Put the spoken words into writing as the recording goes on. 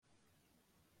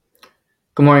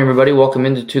Good morning, everybody. Welcome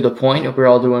into To The Point. Hope you're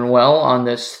all doing well on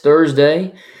this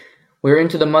Thursday. We're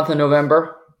into the month of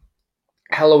November.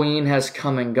 Halloween has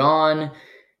come and gone.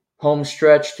 Home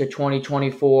stretch to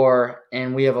 2024,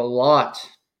 and we have a lot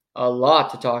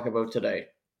to talk about today.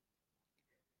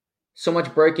 So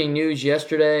much breaking news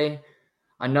yesterday.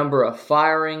 A number of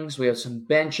firings. We have some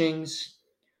benchings.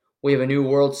 We have a new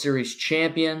World Series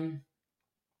champion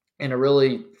and a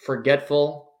really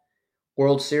forgetful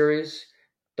World Series.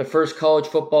 The first college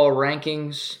football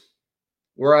rankings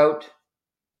were out.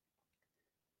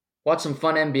 Watched some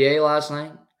fun NBA last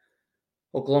night.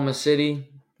 Oklahoma City,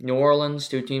 New Orleans,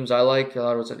 two teams I like. I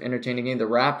thought it was an entertaining game. The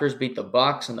Raptors beat the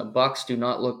Bucks, and the Bucks do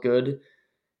not look good.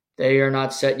 They are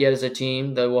not set yet as a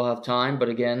team. They will have time, but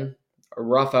again, a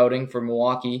rough outing for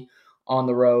Milwaukee on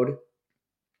the road.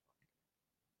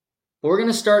 But we're going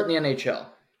to start in the NHL.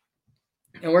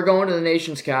 And we're going to the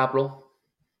nation's capital,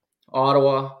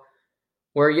 Ottawa,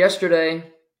 where yesterday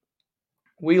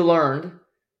we learned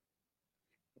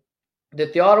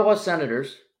that the Ottawa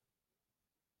Senators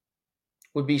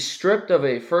would be stripped of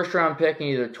a first-round pick in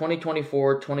either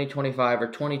 2024, 2025, or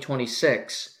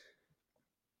 2026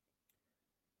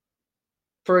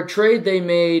 for a trade they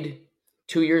made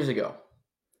 2 years ago.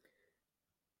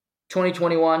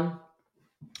 2021,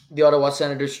 the Ottawa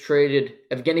Senators traded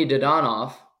Evgeny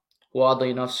Dodonov, who oddly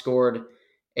enough scored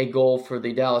a goal for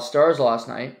the Dallas Stars last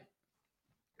night,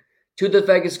 to the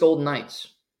Vegas Golden Knights.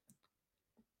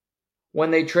 When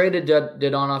they traded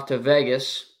Dodonov to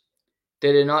Vegas,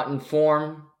 they did not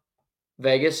inform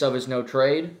Vegas of his no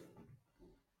trade,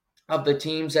 of the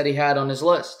teams that he had on his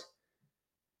list.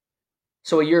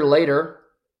 So a year later,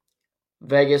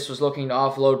 Vegas was looking to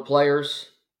offload players.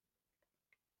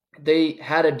 They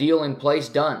had a deal in place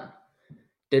done.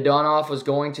 Dodonov was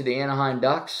going to the Anaheim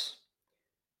Ducks.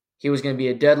 He was going to be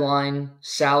a deadline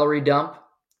salary dump.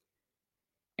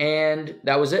 And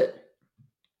that was it.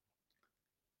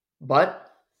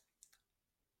 But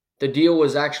the deal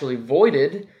was actually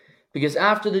voided because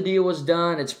after the deal was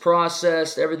done, it's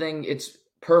processed, everything, it's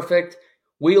perfect.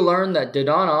 We learned that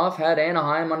Dodonov had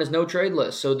Anaheim on his no-trade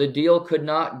list, so the deal could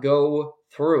not go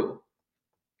through.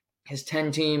 His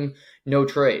 10-team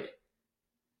no-trade.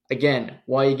 Again,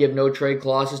 why you give no-trade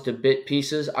clauses to bit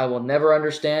pieces, I will never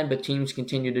understand, but teams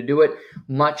continue to do it,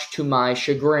 much to my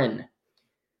chagrin.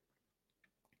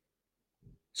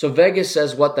 So Vegas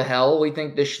says, what the hell? We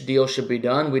think this deal should be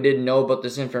done. We didn't know about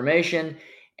this information.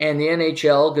 And the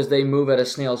NHL, because they move at a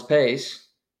snail's pace,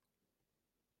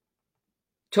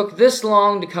 took this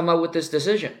long to come out with this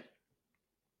decision.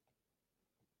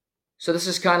 So this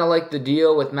is kind of like the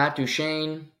deal with Matt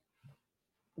Duchene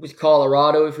with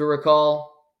Colorado, if you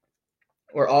recall,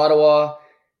 where Ottawa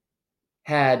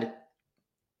had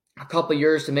a couple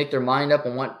years to make their mind up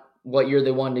on what year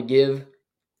they wanted to give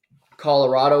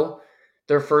Colorado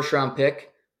their first-round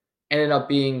pick. Ended up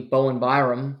being Bowen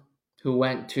Byram, who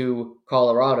went to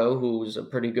Colorado, who was a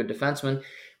pretty good defenseman.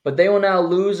 But they will now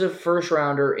lose a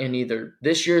first-rounder in either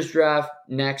this year's draft,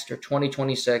 next, or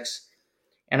 2026.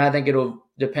 And I think it'll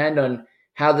depend on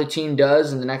how the team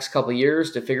does in the next couple of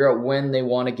years to figure out when they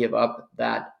want to give up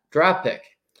that draft pick.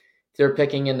 If they're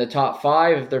picking in the top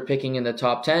 5, if they're picking in the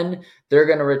top 10, they're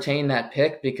going to retain that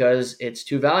pick because it's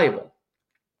too valuable.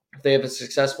 If they have a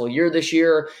successful year this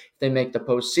year, if they make the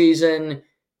postseason,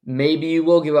 maybe you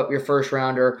will give up your first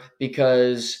rounder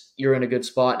because you're in a good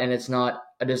spot and it's not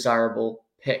a desirable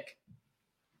pick.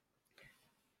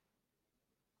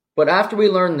 But after we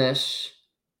learn this,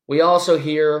 we also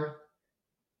hear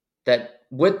that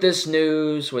with this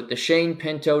news, with the Shane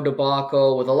Pinto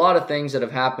debacle, with a lot of things that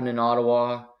have happened in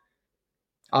Ottawa,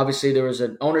 obviously there was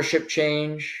an ownership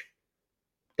change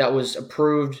that was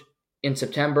approved in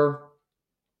September.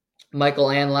 Michael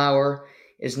Andlauer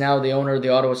is now the owner of the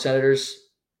Ottawa Senators,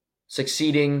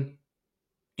 succeeding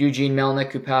Eugene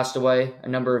Melnyk, who passed away a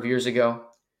number of years ago.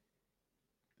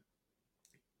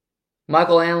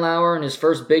 Michael Andlauer, in his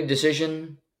first big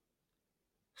decision,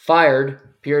 fired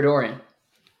Pierre Dorion.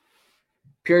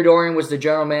 Pierre Dorion was the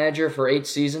general manager for 8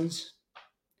 seasons.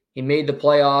 He made the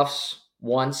playoffs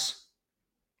once,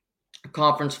 a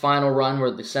conference final run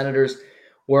where the Senators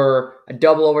were a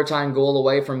double overtime goal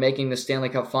away from making the Stanley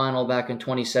Cup final back in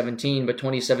 2017, but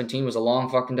 2017 was a long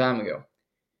fucking time ago.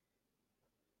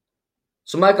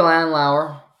 So Michael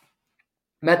Andlauer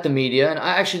met the media, and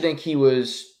I actually think he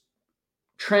was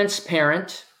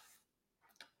transparent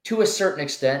to a certain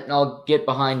extent, and I'll get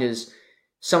behind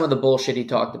some of the bullshit he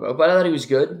talked about, but I thought he was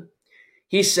good.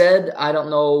 He said, I don't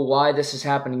know why this is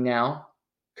happening now.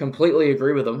 Completely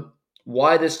agree with him.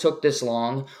 Why this took this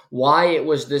long, why it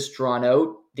was this drawn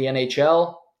out. The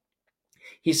NHL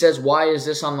He says, why is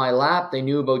this on my lap? They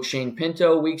knew about Shane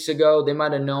Pinto weeks ago. They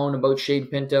might have known about Shane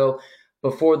Pinto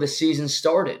before the season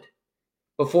started,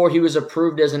 before he was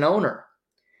approved as an owner.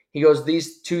 He goes,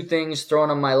 these two things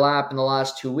thrown on my lap in the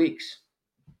last 2 weeks.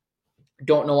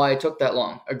 Don't know why it took that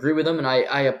long. Agree with him, and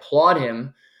I applaud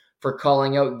him for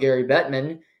calling out Gary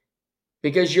Bettman,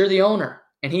 because you're the owner,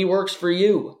 and he works for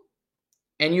you.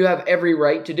 And you have every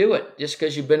right to do it. Just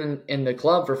because you've been in the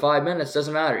club for 5 minutes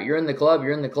doesn't matter. You're in the club,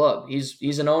 you're in the club.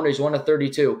 He's an owner. He's one of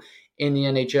 32 in the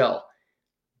NHL.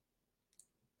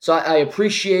 So I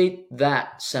appreciate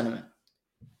that sentiment.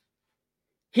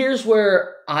 Here's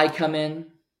where I come in,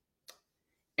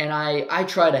 and I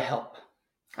try to help.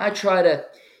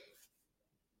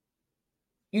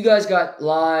 You guys got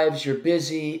lives, you're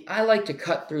busy. I like to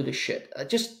cut through the shit.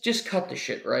 Just cut the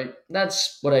shit, right?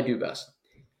 That's what I do best.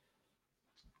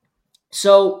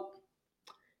 So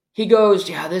he goes,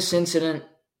 yeah, this incident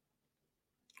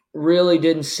really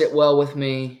didn't sit well with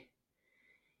me.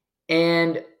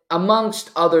 And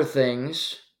amongst other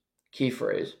things, key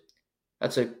phrase,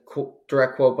 that's a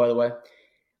direct quote, by the way,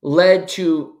 led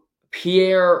to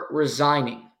Pierre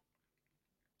resigning,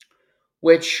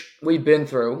 which we've been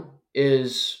through,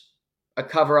 is a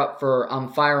cover-up for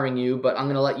I'm firing you, but I'm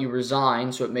going to let you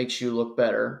resign so it makes you look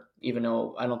better, even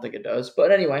though I don't think it does. But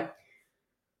anyway,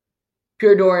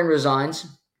 Pierre Dorion resigns.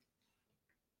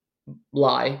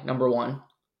 Lie, number one.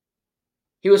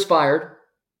 He was fired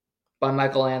by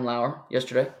Michael Andlauer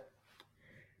yesterday.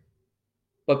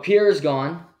 But Pierre is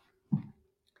gone.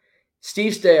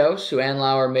 Steve Staios, who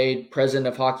Andlauer made president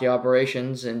of hockey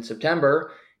operations in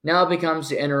September, now becomes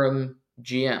the interim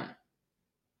GM.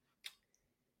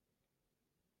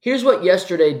 Here's what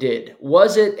yesterday did.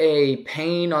 Was it a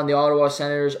pain on the Ottawa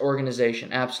Senators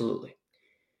organization? Absolutely.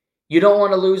 You don't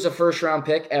want to lose a first-round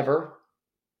pick ever,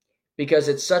 because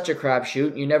it's such a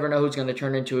crapshoot. You never know who's going to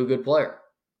turn into a good player.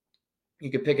 You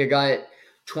could pick a guy at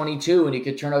 22 and he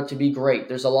could turn out to be great.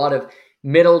 There's a lot of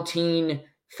middle teen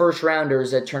first-rounders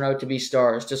that turn out to be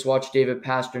stars. Just watch David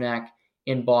Pastrnak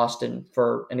in Boston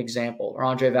for an example, or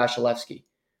Andrei Vasilevsky.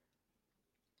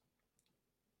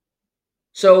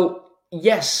 So,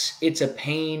 yes, it's a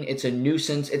pain. It's a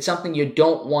nuisance. It's something you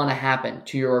don't want to happen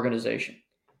to your organization.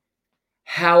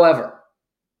 However,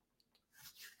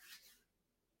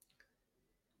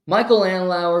 Michael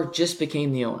Andlauer just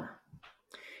became the owner.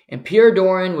 And Pierre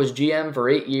Dorion was GM for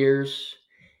 8 years.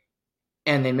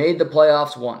 And they made the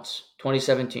playoffs once,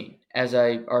 2017, as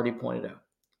I already pointed out.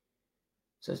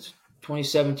 So it's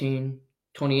 2017,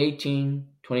 2018,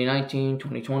 2019,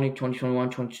 2020, 2021,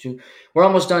 2022. We're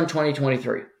almost done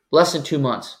 2023. Less than 2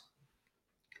 months.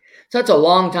 So that's a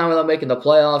long time without making the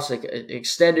playoffs, like an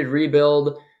extended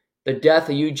rebuild. The death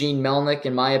of Eugene Melnyk,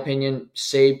 in my opinion,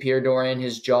 saved Pierre Dorion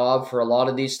his job for a lot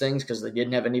of these things because they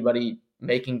didn't have anybody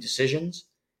making decisions.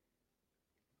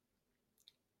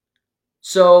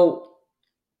 So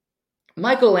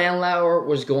Michael Andlauer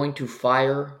was going to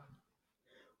fire,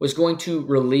 was going to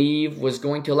relieve, was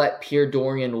going to let Pierre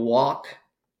Dorion walk,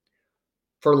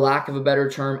 for lack of a better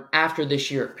term, after this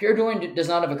year. Pierre Dorion does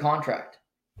not have a contract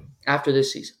after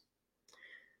this season.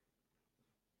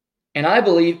 And I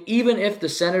believe even if the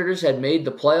Senators had made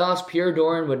the playoffs, Pierre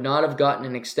Dorion would not have gotten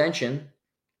an extension.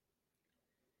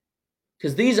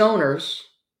 Because these owners,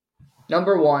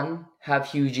 number one, have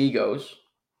huge egos.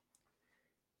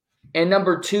 And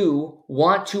number two,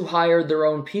 want to hire their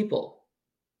own people.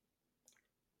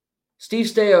 Steve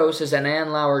Staios is an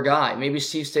Andlauer guy. Maybe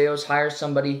Steve Staios hires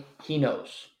somebody he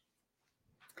knows,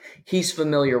 he's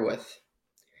familiar with.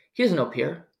 He doesn't know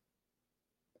Pierre.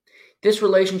 This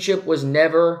relationship was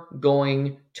never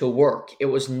going to work. It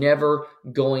was never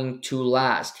going to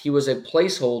last. He was a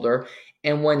placeholder.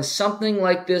 And when something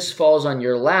like this falls on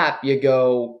your lap, you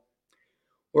go,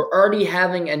 we're already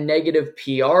having a negative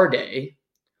PR day.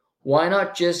 Why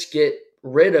not just get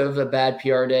rid of a bad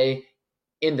PR day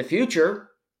in the future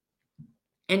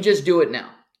and just do it now?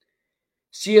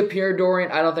 See a Pierre Dorion.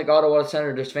 I don't think Ottawa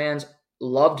Senators fans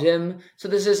loved him. So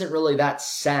this isn't really that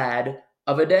sad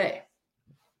of a day.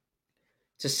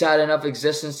 It's a sad enough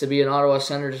existence to be an Ottawa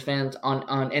Senators fan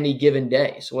on any given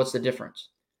day. So what's the difference?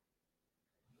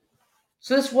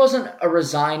 So this wasn't a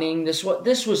resigning. This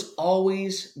was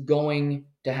always going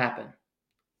to happen.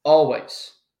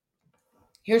 Always.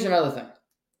 Here's another thing.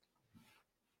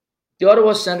 The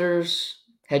Ottawa Senators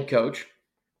head coach,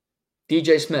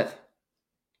 DJ Smith,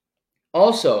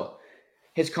 also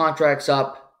his contract's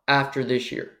up after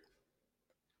this year.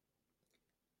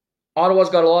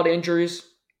 Ottawa's got a lot of injuries.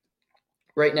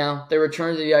 Right now, they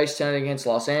returned to the ice tonight against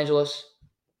Los Angeles.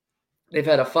 They've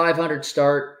had a .500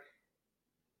 start.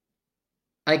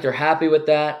 I think they're happy with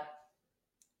that.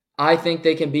 I think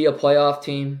they can be a playoff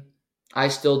team. I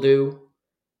still do.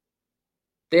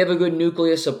 They have a good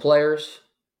nucleus of players.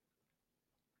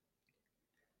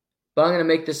 But I'm going to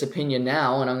make this opinion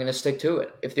now, and I'm going to stick to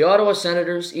it. If the Ottawa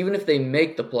Senators, even if they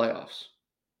make the playoffs,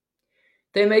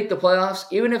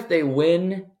 even if they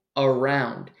win a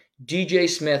round, DJ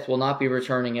Smith will not be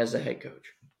returning as the head coach.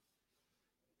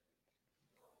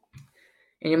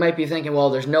 And you might be thinking,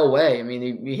 well, there's no way. I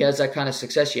mean, he has that kind of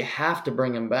success. You have to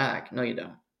bring him back. No, you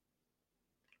don't.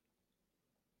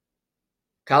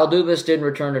 Kyle Dubas didn't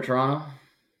return to Toronto.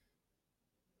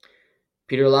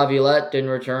 Peter Laviolette didn't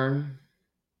return.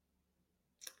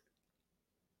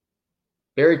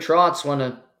 Barry Trotz won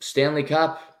a Stanley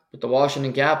Cup with the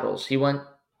Washington Capitals. He went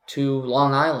to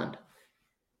Long Island.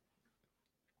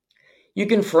 You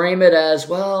can frame it as,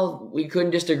 well, we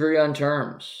couldn't just agree on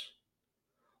terms.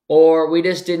 Or we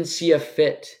just didn't see a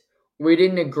fit. We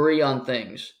didn't agree on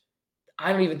things.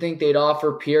 I don't even think they'd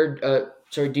offer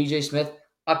DJ Smith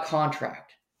a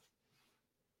contract.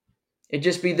 It'd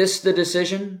just be, this is the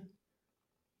decision.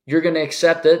 You're going to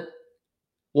accept it.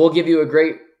 We'll give you a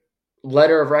great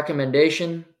letter of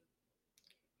recommendation.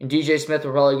 And DJ Smith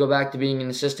will probably go back to being an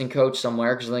assistant coach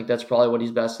somewhere because I think that's probably what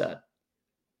he's best at.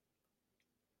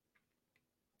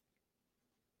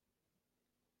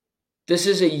 This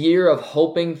is a year of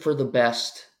hoping for the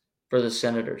best for the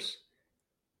Senators.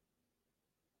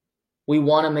 We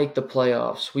want to make the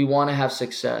playoffs. We want to have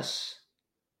success.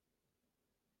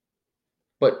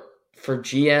 But for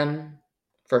GM,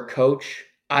 for coach,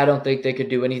 I don't think they could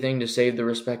do anything to save their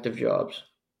respective jobs.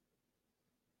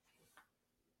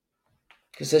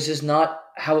 Because this is not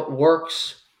how it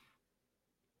works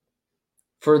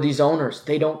for these owners.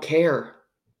 They don't care.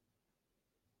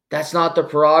 That's not their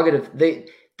prerogative.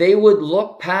 They would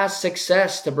look past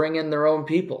success to bring in their own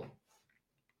people.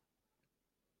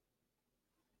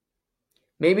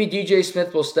 Maybe DJ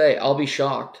Smith will stay. I'll be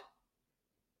shocked.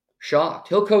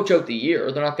 He'll coach out the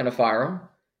year. They're not going to fire him.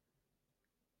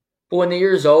 But when the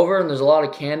year's over and there's a lot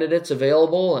of candidates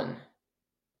available and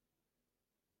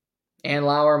Ann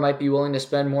Lauer might be willing to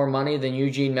spend more money than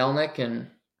Eugene Melnyk and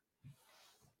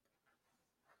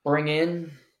bring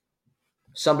in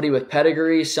somebody with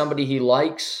pedigree, somebody he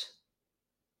likes,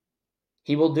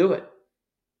 he will do it.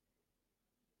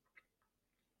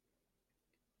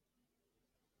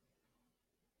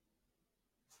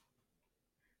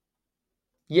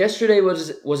 Yesterday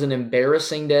was an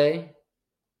embarrassing day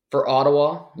for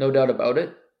Ottawa, no doubt about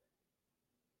it.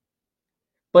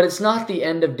 But it's not the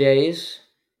end of days.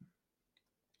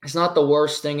 It's not the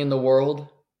worst thing in the world.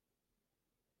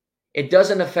 It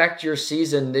doesn't affect your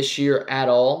season this year at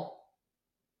all.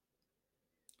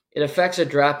 It affects a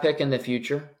draft pick in the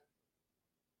future.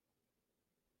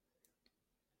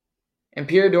 And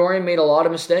Pierre Dorion made a lot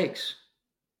of mistakes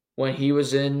when he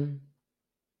was in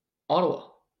Ottawa.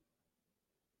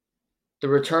 The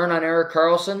return on Erik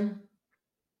Karlsson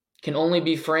can only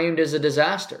be framed as a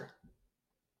disaster.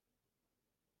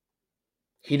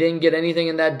 He didn't get anything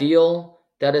in that deal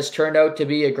that has turned out to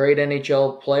be a great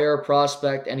NHL player,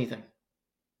 prospect, anything.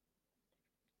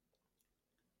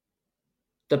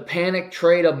 The panic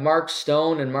trade of Mark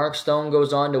Stone, and Mark Stone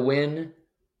goes on to win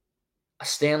a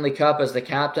Stanley Cup as the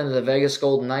captain of the Vegas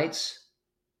Golden Knights,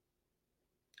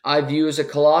 I view as a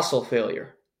colossal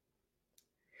failure.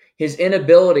 His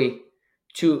inability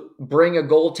to bring a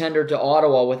goaltender to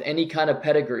Ottawa with any kind of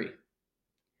pedigree,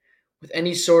 with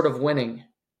any sort of winning,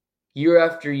 year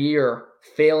after year,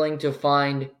 failing to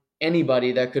find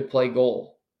anybody that could play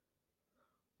goal.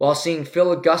 While seeing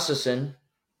Phil Gustafsson,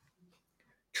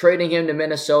 trading him to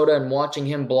Minnesota and watching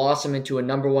him blossom into a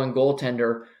number one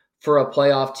goaltender for a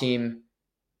playoff team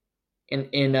in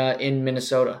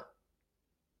Minnesota.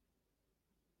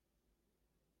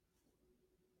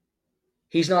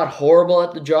 He's not horrible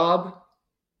at the job,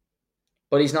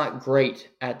 but he's not great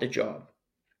at the job.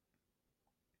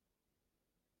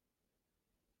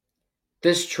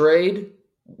 This trade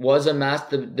was a mess.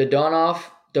 The Donoff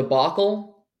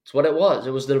debacle, it's what it was.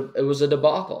 It was a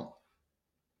debacle.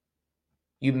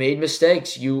 You made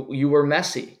mistakes. You were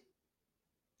messy.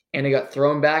 And it got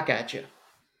thrown back at you.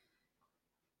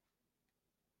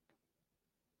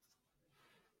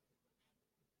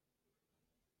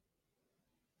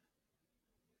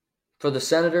 For the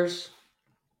Senators,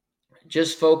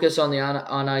 just focus on the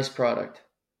on-ice product.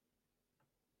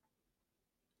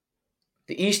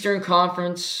 The Eastern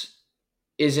Conference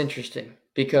is interesting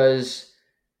because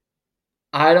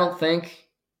I don't think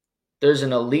there's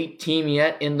an elite team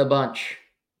yet in the bunch.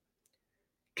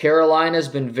 Carolina's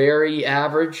been very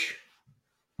average.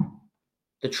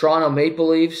 The Toronto Maple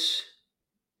Leafs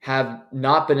have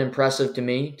not been impressive to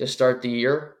me to start the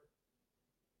year.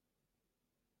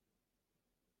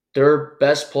 their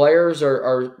best players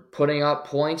are putting up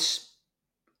points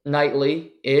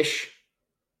nightly-ish.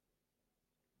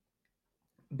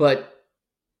 But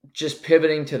just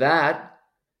pivoting to that,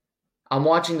 I'm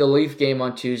watching the Leaf game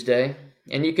on Tuesday,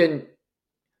 and you can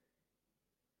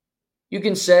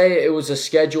say it was a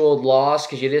scheduled loss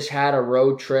because you just had a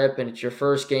road trip and it's your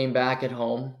first game back at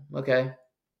home. Okay.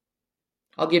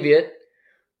 I'll give you it.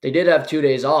 They did have 2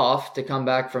 days off to come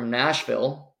back from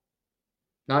Nashville.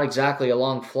 Not exactly a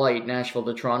long flight, Nashville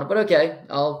to Toronto, but okay.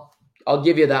 I'll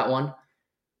give you that one.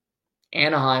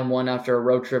 Anaheim won after a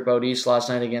road trip out east last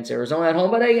night against Arizona at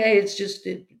home, but hey, it's just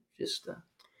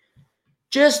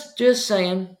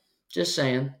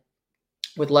saying,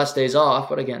 with less days off.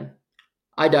 But again,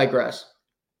 I digress.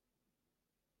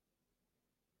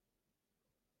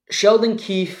 Sheldon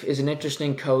Keefe is an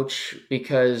interesting coach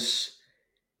because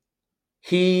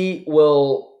he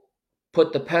will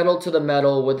put the pedal to the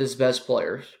metal with his best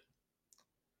players.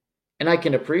 And I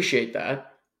can appreciate that.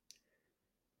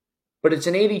 But it's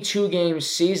an 82-game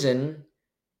season,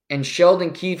 and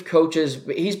Sheldon Keefe coaches,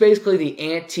 he's basically the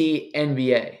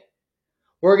anti-NBA.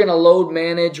 We're going to load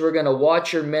manage. We're going to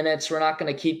watch your minutes. We're not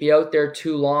going to keep you out there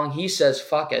too long. He says,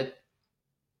 fuck it.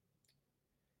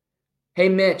 Hey,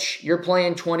 Mitch, you're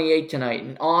playing 28 tonight.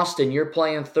 In Austin, you're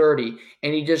playing 30.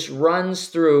 And he just runs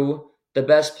through the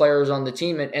best players on the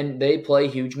team, and they play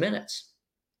huge minutes.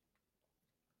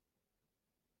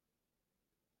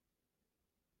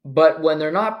 But when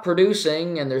they're not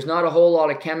producing and there's not a whole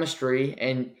lot of chemistry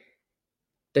and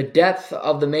the depth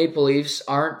of the Maple Leafs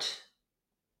aren't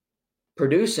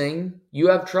producing, you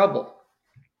have trouble.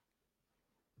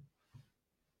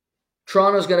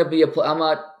 Toronto's going to be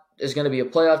is going to be a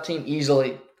playoff team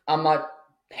easily. I'm not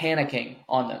panicking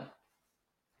on them.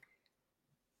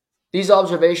 These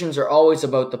observations are always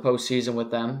about the postseason with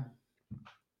them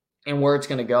and where it's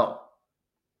going to go.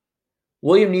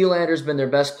 William Nylander's been their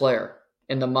best player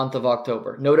in the month of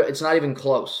October. No, it's not even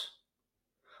close.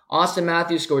 Austin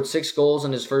Matthews scored 6 goals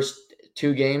in his first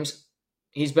 2 games.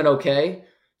 He's been okay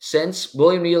since.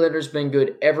 William Nylander's been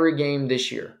good every game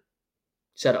this year.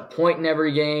 He's had a point in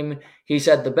every game. He's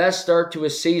had the best start to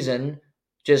his season,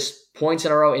 just points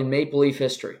in a row in Maple Leaf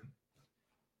history.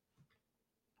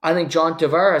 I think John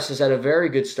Tavares has had a very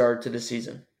good start to the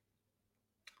season.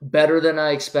 Better than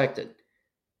I expected.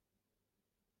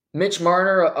 Mitch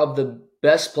Marner, of the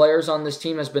best players on this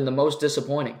team, has been the most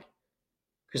disappointing.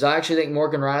 Because I actually think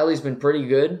Morgan Rielly's been pretty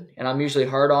good, and I'm usually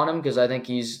hard on him because I think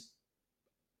he's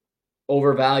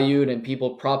overvalued and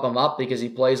people prop him up because he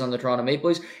plays on the Toronto Maple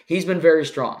Leafs. He's been very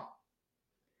strong.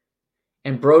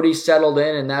 And Brody's settled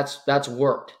in, and that's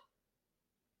worked.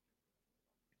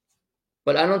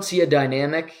 But I don't see a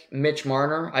dynamic Mitch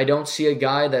Marner. I don't see a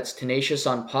guy that's tenacious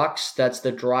on pucks, that's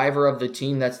the driver of the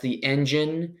team, that's the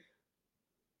engine,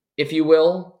 if you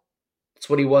will. That's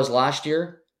what he was last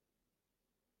year.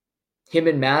 Him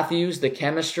and Matthews, the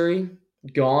chemistry,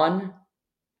 gone.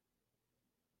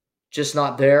 Just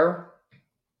not there.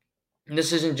 And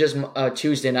this isn't just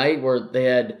Tuesday night where they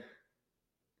had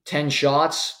 10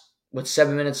 shots with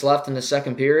 7 minutes left in the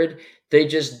second period.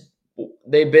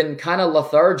 They've been kind of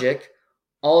lethargic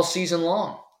all season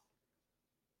long.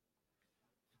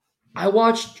 I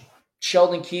watched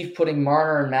Sheldon Keefe putting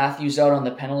Marner and Matthews out on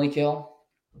the penalty kill.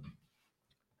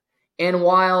 And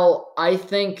while I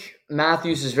think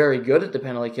Matthews is very good at the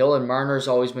penalty kill and Marner's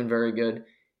always been very good,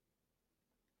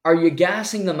 are you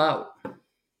gassing them out?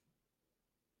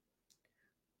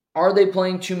 Are they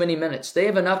playing too many minutes? They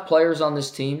have enough players on this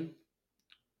team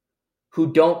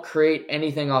who don't create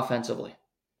anything offensively.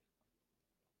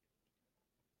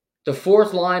 The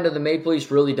fourth line of the Maple Leafs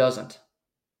really doesn't.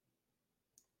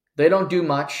 They don't do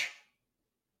much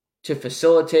to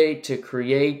facilitate, to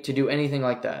create, to do anything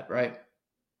like that, right?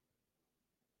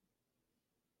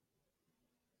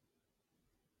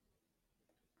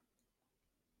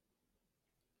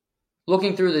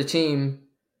 Looking through the team,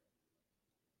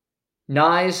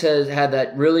 Nyes has had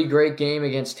that really great game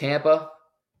against Tampa.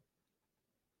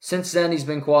 Since then, he's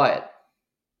been quiet.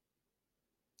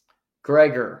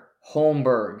 Gregor,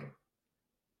 Holmberg,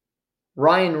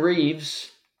 Ryan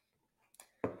Reeves,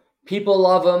 people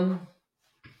love him.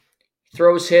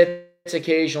 Throws hits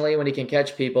occasionally when he can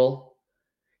catch people.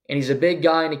 And he's a big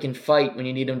guy and he can fight when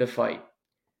you need him to fight.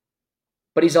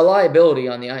 But he's a liability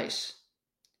on the ice.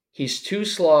 He's too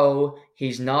slow.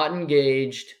 He's not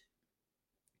engaged.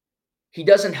 He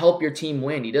doesn't help your team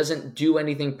win. He doesn't do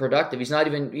anything productive.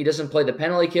 He doesn't play the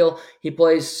penalty kill. He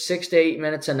plays 6 to 8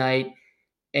 minutes a night.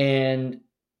 And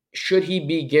should he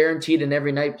be guaranteed an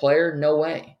every night player? No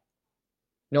way.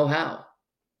 No how.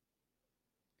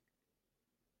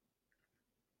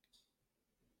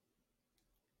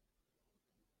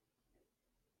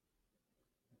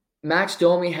 Max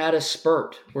Domi had a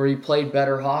spurt where he played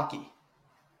better hockey.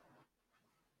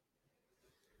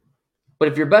 But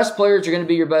if your best players are going to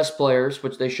be your best players,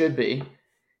 which they should be,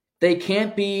 they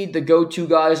can't be the go-to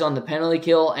guys on the penalty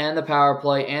kill and the power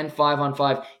play and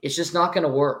 5-on-5. It's just not going to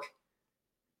work.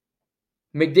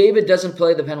 McDavid doesn't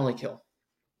play the penalty kill.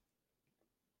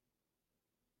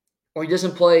 Or he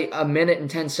doesn't play a minute and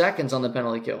 10 seconds on the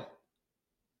penalty kill.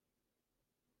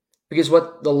 Because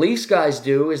what the Leafs guys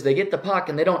do is they get the puck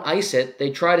and they don't ice it. They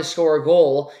try to score a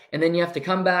goal, and then you have to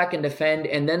come back and defend,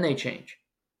 and then they change.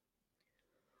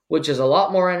 Which is a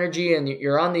lot more energy, and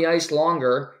you're on the ice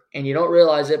longer, and you don't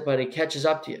realize it, but it catches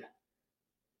up to you.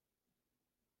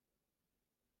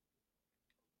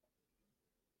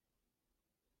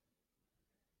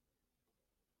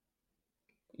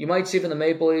 You might see from the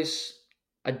Maple Leafs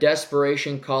a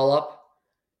desperation call-up.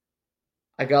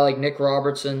 A guy like Nick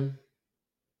Robertson,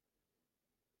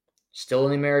 still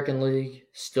in the American League,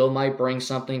 still might bring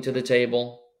something to the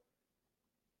table.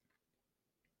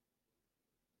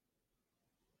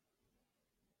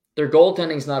 Their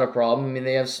goaltending's not a problem. I mean,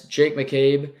 they have Jake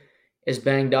McCabe is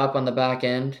banged up on the back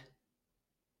end.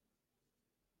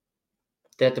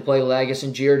 They have to play Lagos,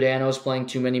 and Giordano's playing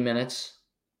too many minutes.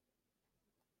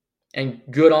 And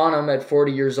good on him at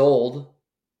 40 years old.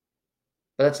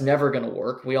 But that's never going to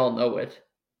work. We all know it.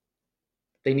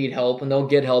 They need help, and they'll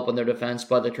get help in their defense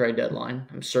by the trade deadline.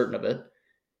 I'm certain of it.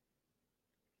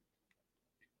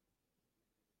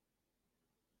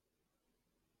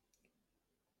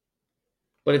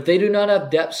 But if they do not have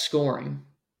depth scoring,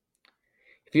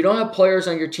 if you don't have players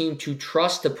on your team to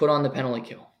trust to put on the penalty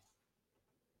kill,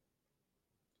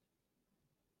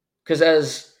 because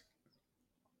as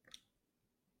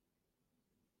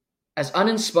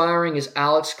uninspiring as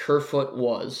Alex Kerfoot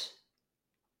was,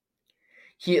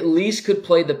 he at least could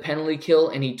play the penalty kill,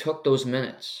 and he took those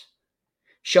minutes.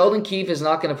 Sheldon Keefe is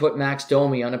not going to put Max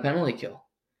Domi on a penalty kill.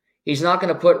 He's not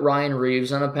going to put Ryan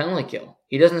Reeves on a penalty kill.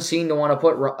 He doesn't seem to want to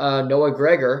put Noah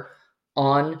Gregor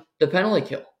on the penalty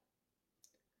kill.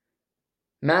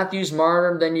 Matthews,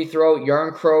 Marner, then you throw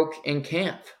Yarncroke and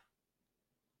Kampf.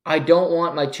 I don't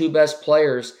want my two best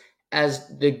players as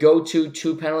the go-to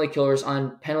two penalty killers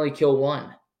on penalty kill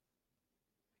one.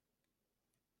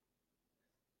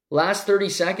 Last 30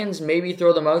 seconds, maybe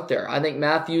throw them out there. I think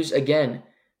Matthews, again,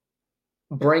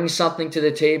 brings something to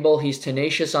the table. He's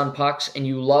tenacious on pucks, and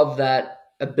you love that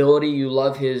ability. You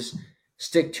love his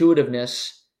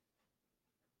stick-to-itiveness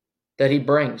that he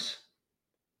brings.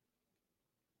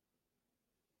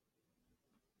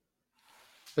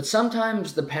 But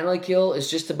sometimes the penalty kill is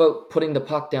just about putting the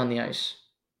puck down the ice.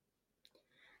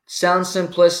 Sounds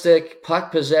simplistic,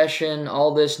 puck possession,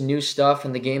 all this new stuff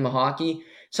in the game of hockey.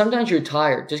 Sometimes you're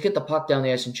tired. Just get the puck down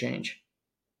the ice and change.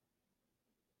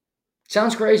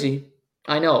 Sounds crazy,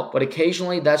 I know, but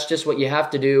occasionally that's just what you have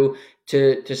to do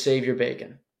to save your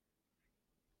bacon.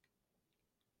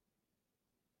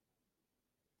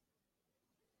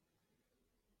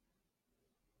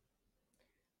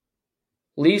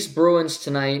 Leafs Bruins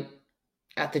tonight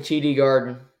at the TD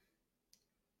Garden.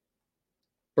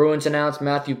 Bruins announced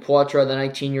Matthew Poitras, the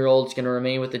 19-year-old, is going to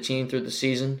remain with the team through the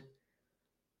season.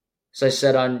 As I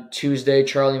said on Tuesday,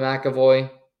 Charlie McAvoy,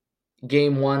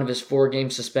 game 1 of his 4-game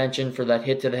suspension for that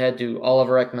hit to the head to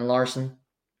Oliver Ekman-Larsson.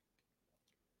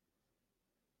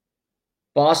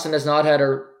 Boston has not had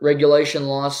a regulation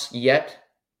loss yet,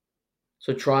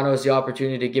 so Toronto has the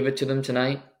opportunity to give it to them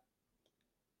tonight.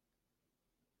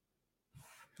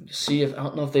 I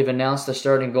don't know if they've announced the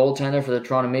starting goaltender for the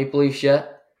Toronto Maple Leafs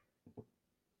yet.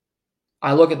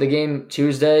 I look at the game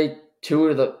Tuesday,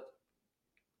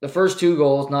 the first 2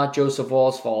 goals, not Joseph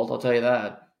Woll's fault, I'll tell you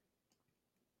that.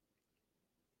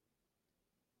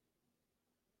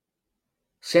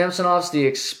 Samsonov's the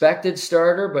expected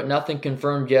starter, but nothing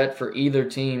confirmed yet for either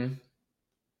team.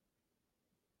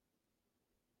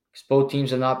 Because both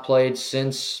teams have not played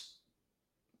since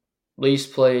Leafs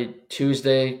played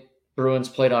Tuesday, Bruins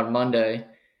played on Monday.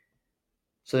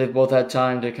 So they've both had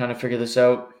time to kind of figure this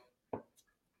out.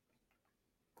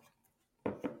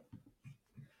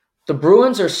 The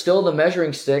Bruins are still the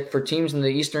measuring stick for teams in the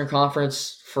Eastern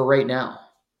Conference for right now.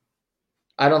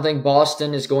 I don't think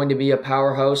Boston is going to be a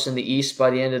powerhouse in the East by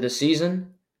the end of the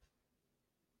season.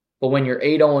 But when you're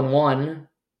 8-0-1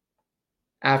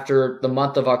 after the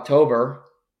month of October,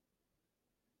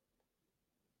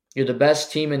 you're the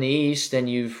best team in the East and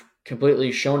you've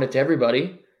completely shown it to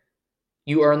everybody,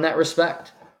 you earn that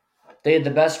respect. They had the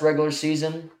best regular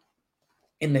season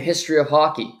in the history of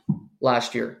hockey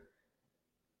last year.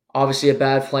 Obviously a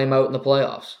bad flame out in the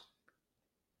playoffs.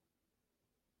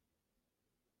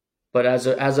 But as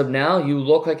of now, you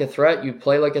look like a threat, you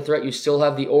play like a threat, you still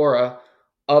have the aura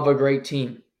of a great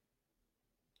team.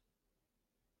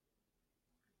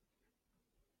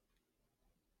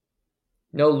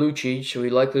 No Lucic, so we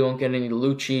likely won't get any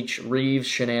Lucic-Reeves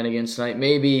shenanigans tonight.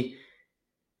 Maybe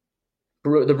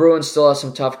the Bruins still have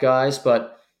some tough guys,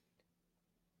 but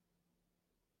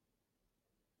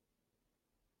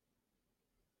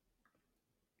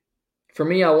for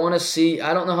me, I want to see,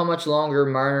 I don't know how much longer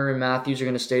Marner and Matthews are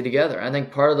going to stay together. I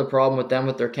think part of the problem with them,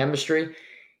 with their chemistry,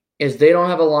 is they don't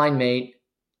have a line mate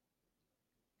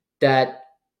that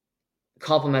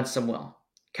complements them well.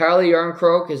 Carly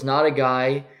Yarncroke is not a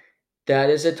guy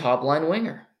that is a top-line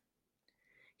winger.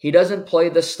 He doesn't play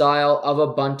the style of a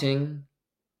Bunting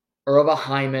or of a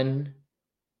Hyman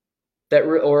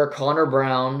or a Connor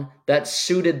Brown that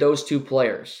suited those two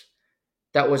players.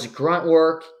 That was grunt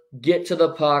work, get to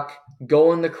the puck,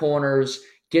 go in the corners,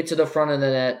 get to the front of the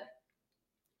net,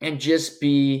 and just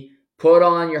be put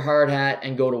on your hard hat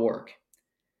and go to work.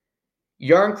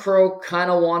 Yarncroke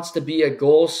kind of wants to be a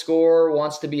goal scorer,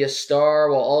 wants to be a star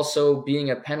while also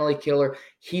being a penalty killer.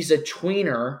 He's a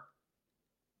tweener,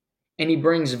 and he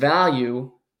brings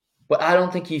value, but I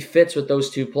don't think he fits with those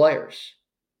two players.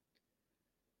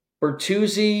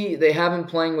 Bertuzzi, they have him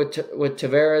playing with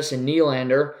Tavares and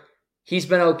Nylander. He's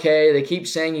been okay. They keep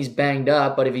saying he's banged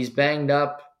up, but if he's banged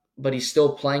up, but he's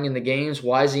still playing in the games,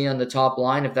 why is he on the top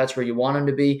line if that's where you want him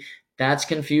to be? That's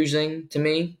confusing to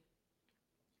me.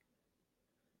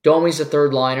 Domi's a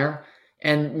third liner,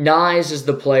 and Nyes is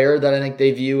the player that I think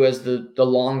they view as the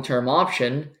long-term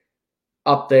option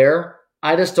up there.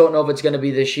 I just don't know if it's going to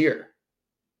be this year.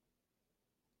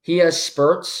 He has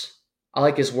spurts. I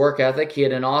like his work ethic. He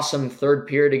had an awesome third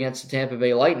period against the Tampa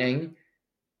Bay Lightning.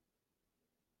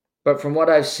 But from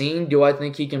what I've seen, do I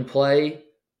think he can play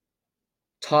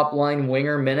top-line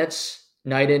winger minutes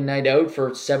night in, night out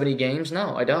for 70 games?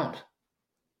 No, I don't.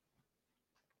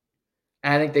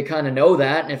 I think they kind of know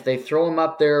that, and if they throw him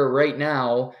up there right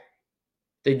now,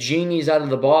 the genie's out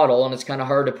of the bottle, and it's kind of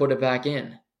hard to put it back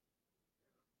in.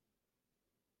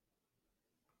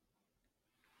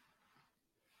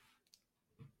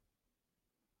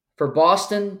 For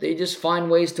Boston, they just find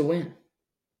ways to win.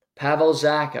 Pavel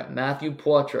Zacha, Matthew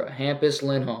Poitras, Hampus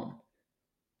Lindholm,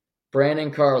 Brandon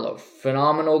Carlo,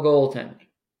 phenomenal goaltending.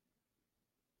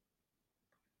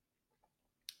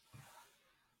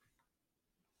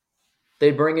 They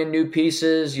bring in new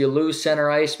pieces, you lose center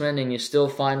iceman, and you still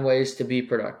find ways to be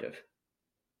productive.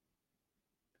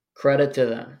 Credit to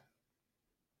them.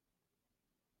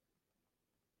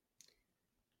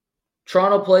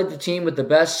 Toronto played the team with the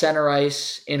best center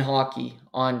ice in hockey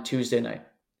on Tuesday night,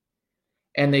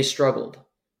 and they struggled.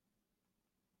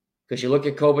 Because you look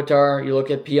at Kopitar, you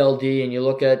look at PLD, and you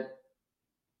look at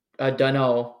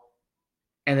Danault,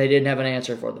 and they didn't have an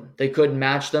answer for them. They couldn't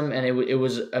match them, and it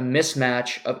was a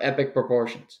mismatch of epic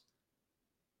proportions.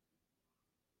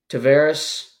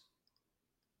 Tavares,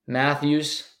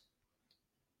 Matthews,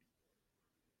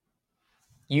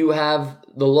 you have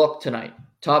the look tonight.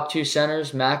 Top two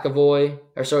centers,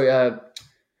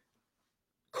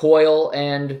 Coyle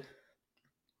and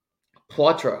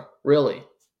Poitras, really.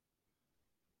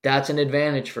 That's an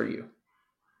advantage for you.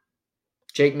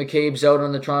 Jake McCabe's out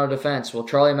on the Toronto defense. Well,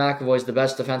 Charlie McAvoy's the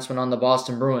best defenseman on the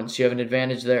Boston Bruins, so you have an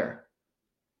advantage there.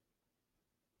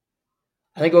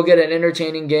 I think we'll get an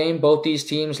entertaining game. Both these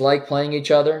teams like playing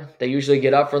each other. They usually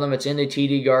get up for them. It's in the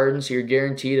TD Garden, so you're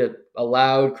guaranteed a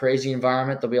loud, crazy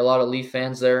environment. There'll be a lot of Leaf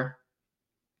fans there.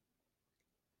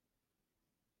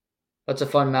 That's a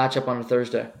fun matchup on a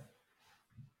Thursday.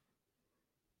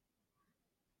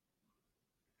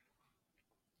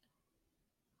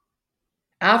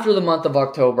 After the month of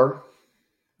October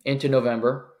into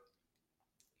November,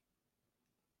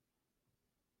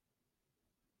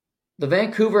 the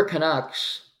Vancouver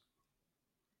Canucks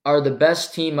are the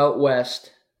best team out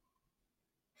west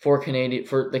for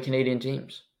the Canadian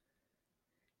teams.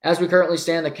 As we currently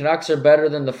stand, the Canucks are better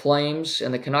than the Flames,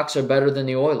 and the Canucks are better than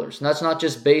the Oilers. And that's not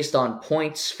just based on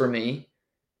points for me.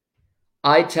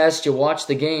 Eye test, you watch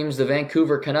the games, the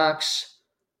Vancouver Canucks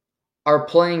are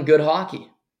playing good hockey.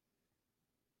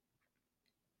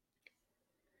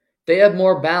 They have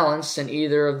more balance than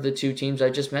either of the two teams I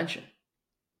just mentioned.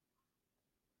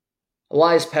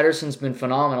 Elias Pettersson's been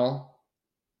phenomenal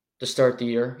to start the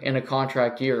year in a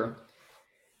contract year.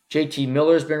 JT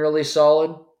Miller's been really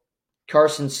solid.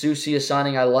 Carson Soucy, a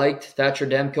signing I liked. Thatcher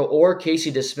Demko or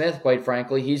Casey DeSmith, quite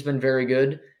frankly. He's been very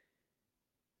good.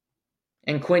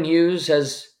 And Quinn Hughes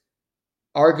has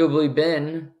arguably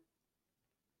been,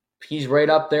 he's right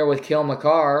up there with Cale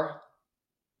Makar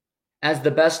as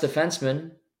the best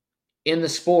defenseman in the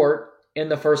sport in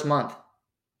the first month.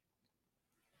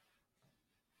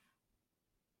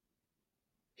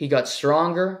 He got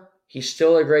stronger. He's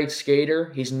still a great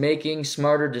skater. He's making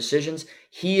smarter decisions.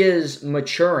 He is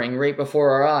maturing right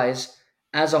before our eyes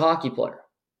as a hockey player,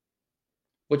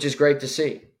 which is great to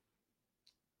see.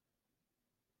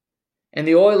 And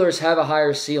the Oilers have a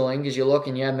higher ceiling because you look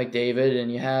and you have McDavid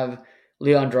and you have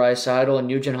Leon Draisaitl and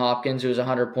Nugent Hopkins, who was a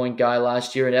 100-point guy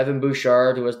last year, and Evan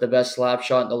Bouchard, who was the best slap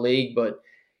shot in the league but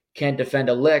can't defend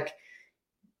a lick.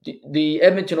 The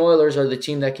Edmonton Oilers are the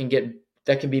team that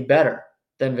can be better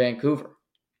than Vancouver.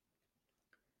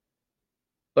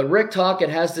 But Rick Tocchet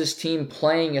has this team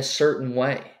playing a certain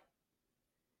way.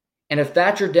 And if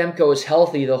Thatcher Demko is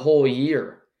healthy the whole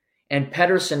year, and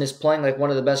Pettersson is playing like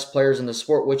one of the best players in the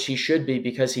sport, which he should be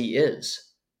because he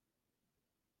is,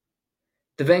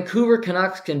 the Vancouver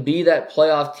Canucks can be that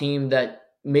playoff team that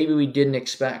maybe we didn't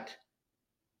expect.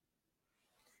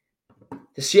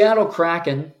 The Seattle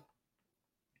Kraken,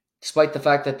 despite the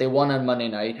fact that they won on Monday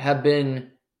night, have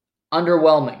been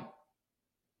underwhelming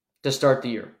to start the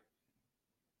year.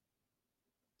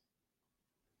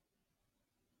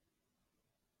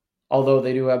 Although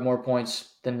they do have more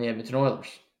points than the Edmonton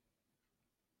Oilers.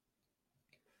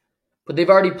 But they've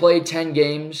already played 10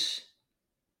 games.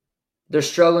 They're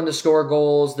struggling to score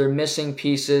goals. They're missing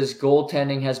pieces.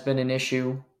 Goaltending has been an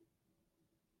issue.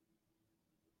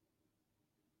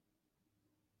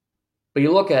 But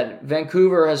you look at it.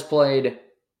 Vancouver has played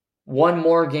one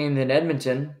more game than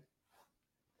Edmonton.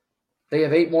 They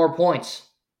have 8 more points.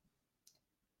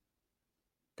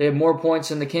 They have more points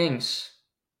than the Kings,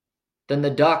 than the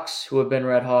Ducks, who have been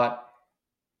red hot,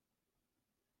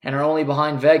 and are only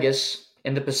behind Vegas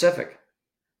in the Pacific.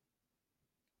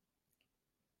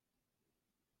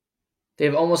 They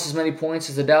have almost as many points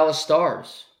as the Dallas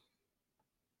Stars.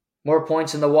 More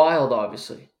points than the Wild,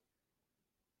 obviously.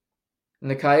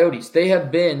 And the Coyotes. They have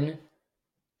been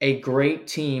a great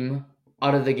team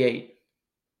out of the gate.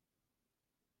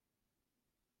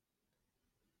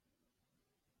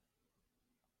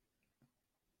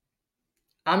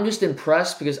 I'm just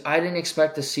impressed because I didn't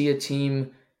expect to see a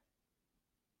team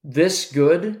this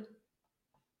good.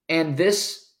 And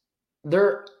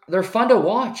they're fun to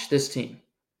watch, this team.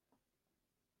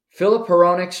 Philip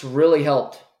Hronek's really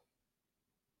helped.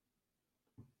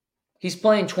 He's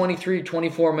playing 23,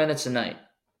 24 minutes a night.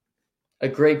 A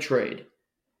great trade.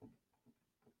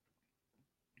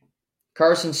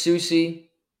 Carson Soucy,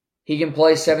 he can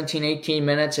play 17, 18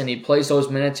 minutes, and he plays those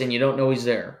minutes and you don't know he's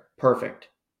there. Perfect.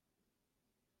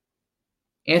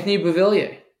 Anthony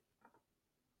Beauvillier,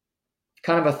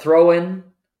 kind of a throw-in.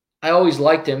 I always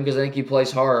liked him because I think he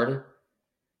plays hard.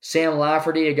 Sam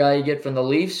Lafferty, a guy you get from the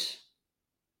Leafs.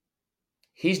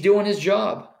 He's doing his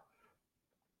job.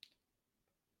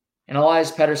 And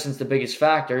Elias Pettersson's the biggest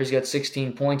factor. He's got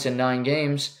 16 points in 9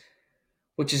 games,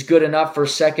 which is good enough for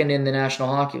second in the National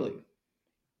Hockey League.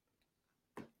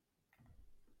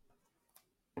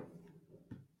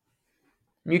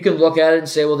 You can look at it and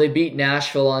say, well, they beat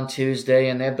Nashville on Tuesday,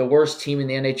 and they have the worst team in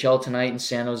the NHL tonight in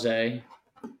San Jose.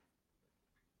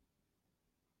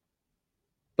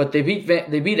 But they beat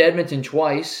Edmonton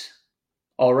twice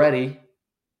already.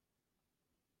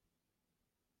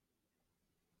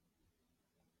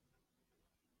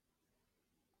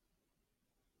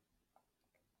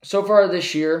 So far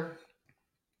this year,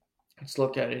 let's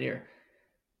look at it here.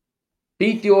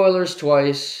 Beat the Oilers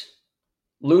twice,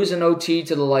 lose an OT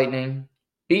to the Lightning,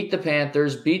 beat the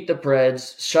Panthers, beat the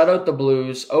Preds, shut out the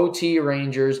Blues, OT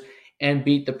Rangers, and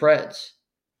beat the Preds.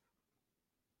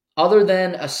 Other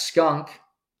than a skunk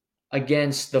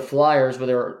against the Flyers, where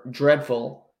they're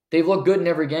dreadful, they've looked good in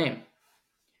every game.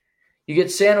 You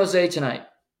get San Jose tonight.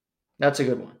 That's a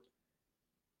good one.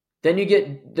 Then you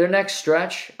get their next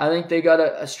stretch. I think they got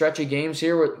a stretch of games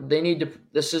here where they need to,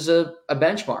 this is a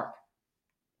benchmark.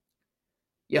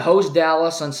 You host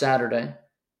Dallas on Saturday.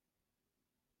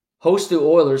 Host the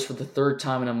Oilers for the 3rd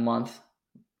time in a month.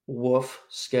 Woof,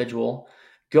 schedule.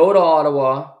 Go to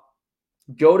Ottawa.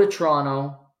 Go to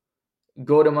Toronto.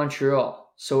 Go to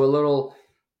Montreal. So a little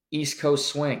East Coast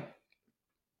swing.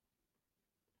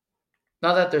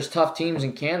 Not that there's tough teams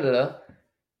in Canada,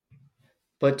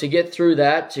 but to get through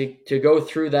that, to go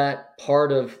through that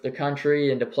part of the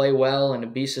country and to play well and to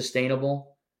be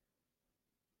sustainable.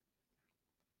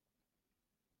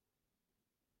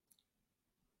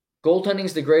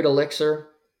 Goaltending's the great elixir,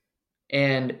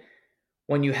 and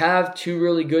when you have 2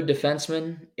 really good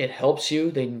defensemen, it helps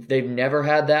you. They've never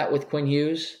had that with Quinn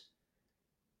Hughes.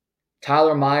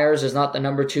 Tyler Myers is not the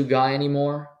number 2 guy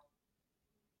anymore.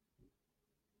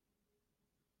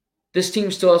 This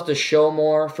team still has to show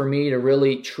more for me to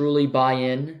really, truly buy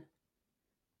in.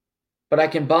 But I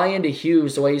can buy into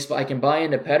Hughes the way I can buy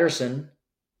into Pettersson.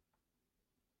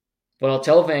 But I'll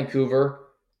tell Vancouver,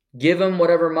 Give him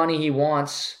whatever money he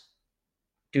wants.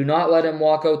 Do not let him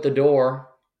walk out the door.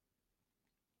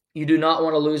 You do not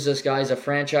want to lose this guy. He's a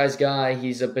franchise guy.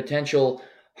 He's a potential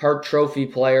Hart Trophy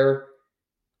player.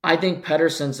 I think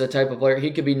Pettersson's the type of player.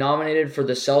 He could be nominated for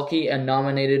the Selke and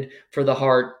nominated for the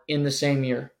Hart in the same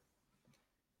year.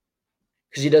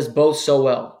 Because he does both so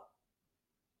well.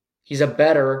 He's a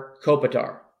better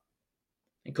Kopitar.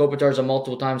 And Kopitar's a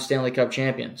multiple-time Stanley Cup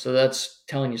champion. So that's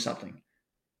telling you something.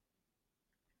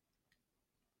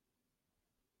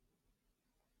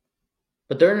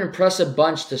 But they're an impressive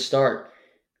bunch to start.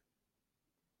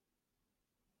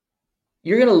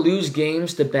 You're going to lose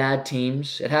games to bad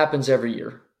teams. It happens every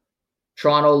year.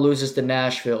 Toronto loses to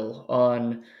Nashville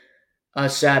on a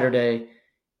Saturday.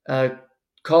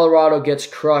 Colorado gets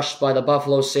crushed by the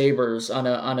Buffalo Sabres on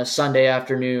a Sunday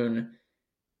afternoon.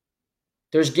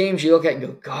 There's games you look at and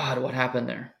go, God, what happened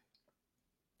there?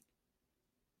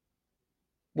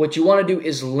 What you want to do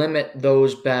is limit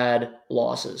those bad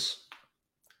losses.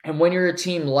 And when you're a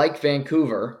team like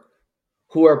Vancouver,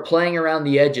 who are playing around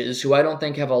the edges, who I don't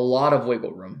think have a lot of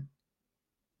wiggle room,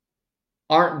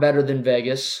 aren't better than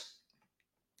Vegas,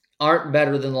 aren't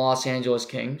better than the Los Angeles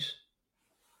Kings,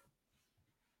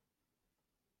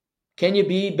 can you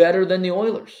be better than the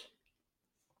Oilers?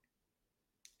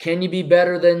 Can you be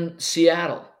better than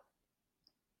Seattle?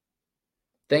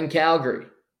 Than Calgary?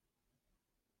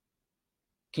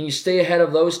 Can you stay ahead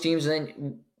of those teams and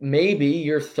then maybe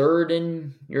you're third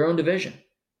in your own division?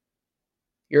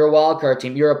 You're a wild card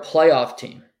team. You're a playoff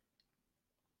team.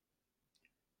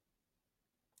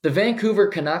 The Vancouver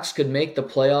Canucks could make the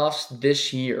playoffs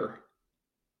this year.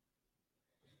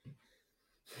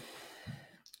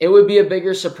 It would be a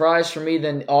bigger surprise for me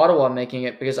than Ottawa making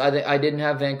it because I didn't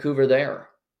have Vancouver there.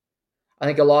 I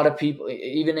think a lot of people,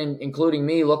 even including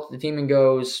me, look at the team and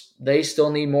goes, they still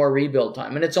need more rebuild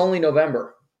time. And it's only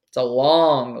November. It's a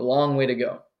long, long way to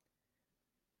go.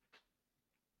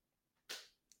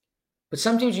 But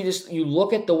sometimes you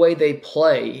look at the way they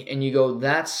play and you go,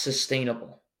 that's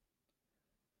sustainable.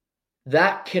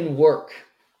 That can work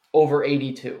over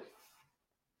 82.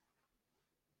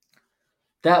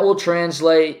 That will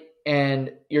translate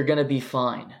and you're going to be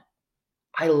fine.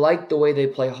 I like the way they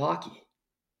play hockey.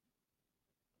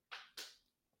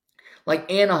 Like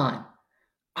Anaheim.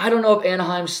 I don't know if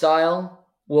Anaheim's style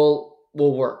will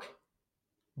work.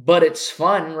 But it's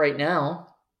fun right now.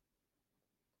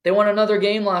 They won another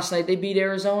game last night. They beat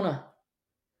Arizona.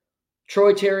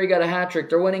 Troy Terry got a hat trick.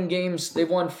 They're winning games. They've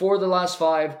won 4 of the last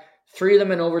 5, 3 of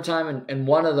them in overtime, and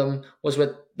one of them was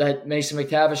with that Mason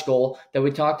McTavish goal that we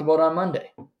talked about on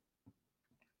Monday.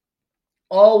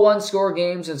 All one-score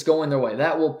games, it's going their way.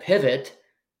 That will pivot,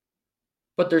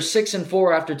 but they're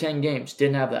 6-4 after 10 games.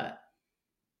 Didn't have that.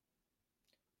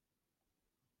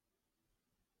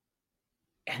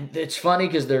 And it's funny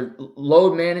because they're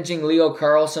load managing Leo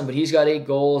Carlsson, but he's got 8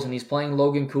 goals, and he's playing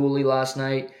Logan Cooley last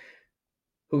night,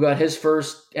 who got his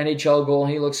first NHL goal,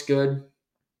 and he looks good.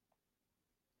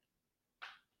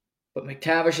 But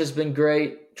McTavish has been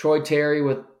great. Troy Terry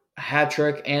with a hat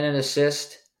trick and an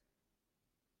assist.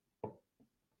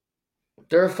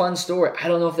 They're a fun story. I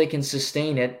don't know if they can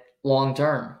sustain it long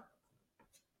term.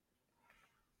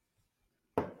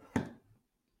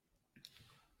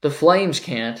 The Flames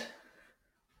can't.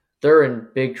 They're in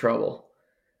big trouble.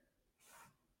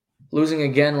 Losing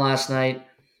again last night.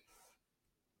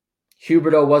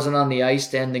 Huberdeau wasn't on the ice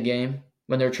to end the game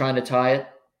when they were trying to tie it.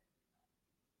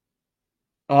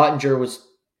 Ottinger was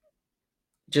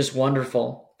just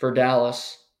wonderful for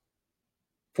Dallas.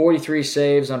 43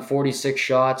 saves on 46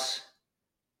 shots.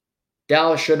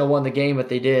 Dallas shouldn't have won the game, but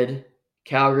they did.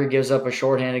 Calgary gives up a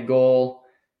shorthanded goal.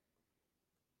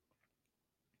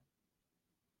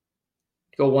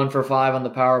 Go 1 for 5 on the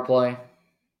power play.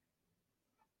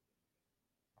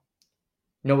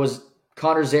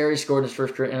 Connor Zary scored his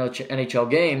first NHL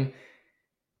game.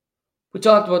 We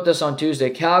talked about this on Tuesday.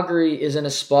 Calgary is in a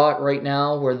spot right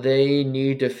now where they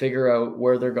need to figure out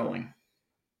where they're going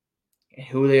and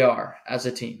who they are as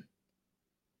a team.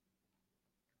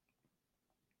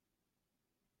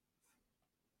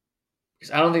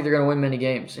 Because I don't think they're going to win many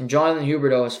games. And Jonathan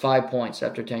Huberdeau has 5 points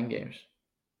after 10 games.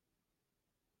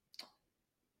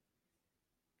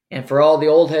 And for all the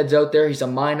old heads out there, he's a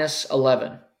minus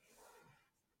 11.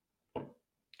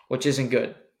 Which isn't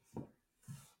good.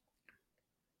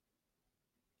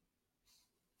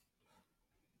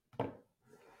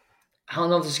 I don't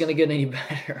know if this is going to get any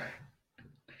better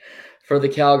for the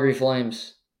Calgary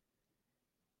Flames.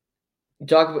 You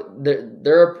talk about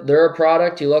they're a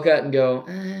product you look at and go,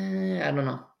 I don't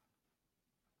know.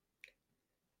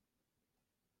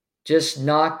 Just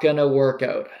not going to work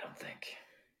out, I don't think.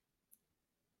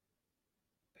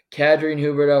 Kadri and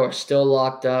Huberdeau are still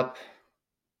locked up.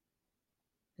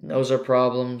 And those are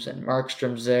problems. And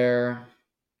Markstrom's there.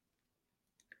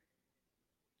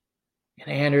 And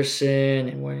Anderson.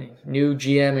 And new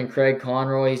GM and Craig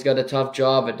Conroy. He's got a tough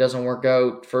job. It doesn't work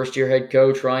out. First-year head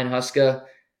coach Ryan Huska.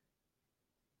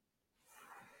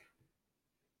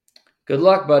 Good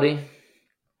luck, buddy.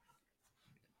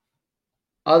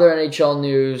 Other NHL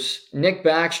news. Nick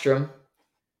Backstrom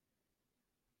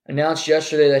announced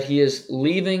yesterday that he is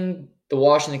leaving the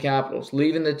Washington Capitals,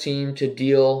 leaving the team to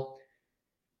deal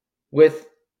with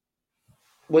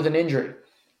an injury.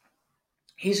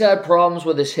 He's had problems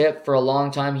with his hip for a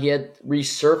long time. He had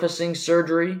resurfacing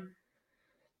surgery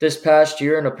this past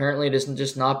year, and apparently it has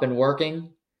just not been working.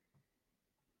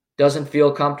 Doesn't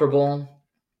feel comfortable.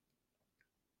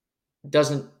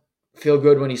 Doesn't feel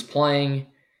good when he's playing.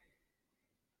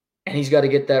 And he's got to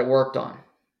get that worked on.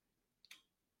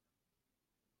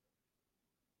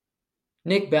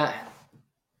 I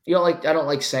don't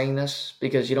like saying this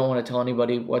because you don't want to tell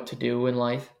anybody what to do in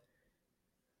life.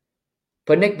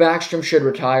 But Nick Backstrom should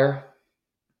retire.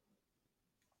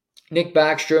 Nick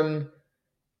Backstrom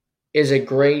is a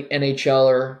great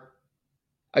NHLer,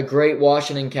 a great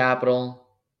Washington Capital,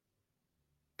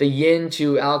 the yin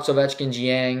to Alex Ovechkin's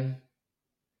yang,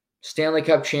 Stanley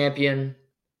Cup champion.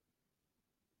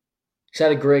 He's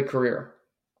had a great career.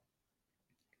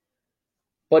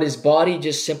 But his body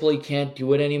just simply can't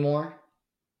do it anymore.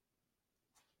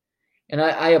 And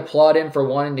I applaud him for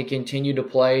wanting to continue to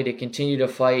play, to continue to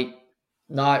fight,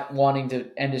 not wanting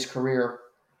to end his career.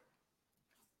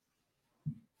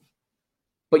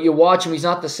 But you watch him, he's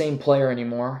not the same player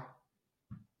anymore.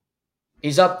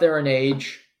 He's up there in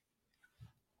age.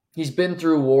 He's been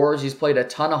through wars. He's played a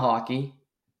ton of hockey.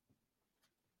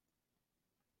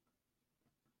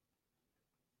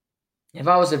 If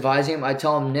I was advising him, I'd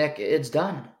tell him, Nick, it's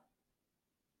done.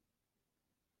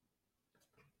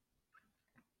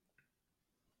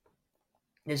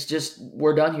 It's just,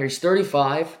 we're done here. He's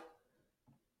 35,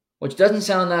 which doesn't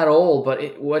sound that old, but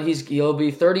he'll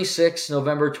be 36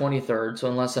 November 23rd, so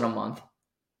in less than a month.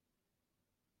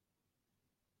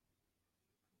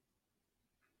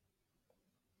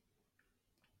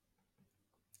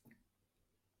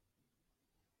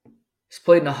 He's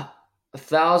played in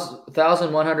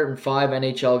 1,105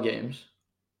 NHL games,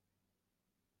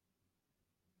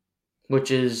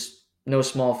 which is no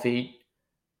small feat.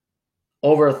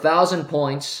 Over 1,000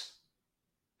 points,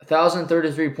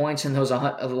 1,033 points in those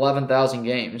 11,000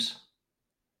 games.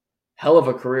 Hell of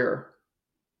a career.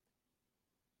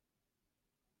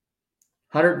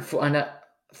 If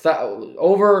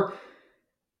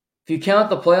you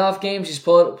count the playoff games, he's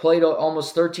played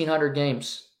almost 1,300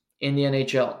 games in the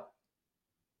NHL.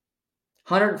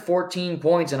 114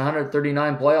 points in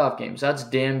 139 playoff games. That's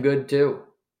damn good too.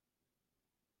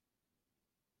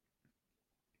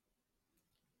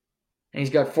 And he's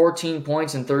got 14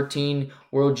 points in 13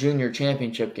 World Junior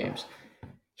Championship games.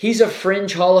 He's a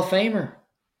fringe Hall of Famer.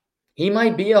 He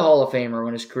might be a Hall of Famer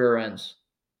when his career ends.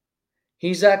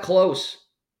 He's that close.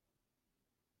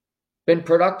 Been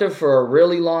productive for a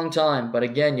really long time, but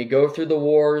again, you go through the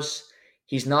wars.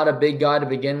 He's not a big guy to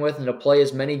begin with, and to play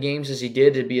as many games as he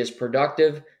did, to be as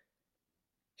productive.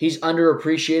 He's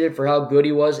underappreciated for how good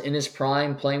he was in his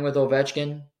prime playing with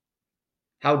Ovechkin.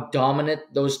 How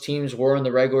dominant those teams were in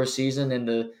the regular season in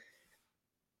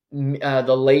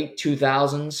the late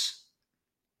 2000s.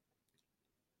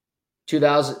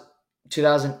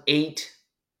 2008,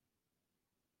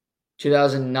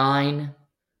 2009.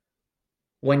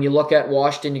 When you look at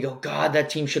Washington, you go, God, that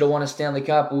team should have won a Stanley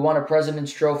Cup. We won a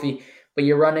President's Trophy. But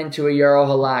you run into a Yarrow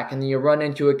Halak, and then you run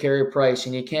into a Carey Price,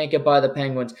 and you can't get by the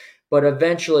Penguins. But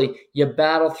eventually, you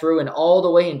battle through, and all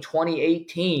the way in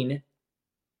 2018,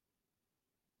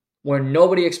 where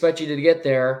nobody expects you to get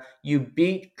there, you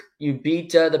beat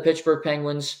the Pittsburgh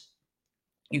Penguins.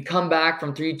 You come back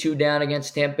from 3-2 down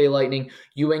against Tampa Bay Lightning.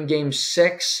 You win Game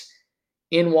 6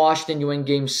 in Washington. You win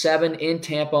Game 7 in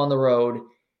Tampa on the road.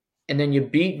 And then you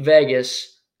beat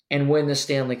Vegas and win the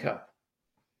Stanley Cup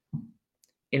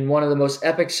in one of the most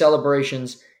epic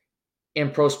celebrations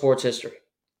in pro sports history.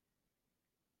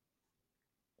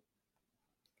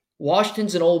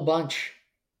 Washington's an old bunch.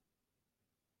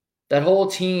 That whole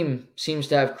team seems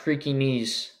to have creaky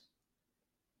knees.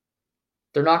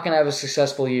 They're not going to have a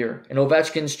successful year. And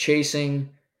Ovechkin's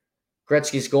chasing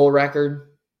Gretzky's goal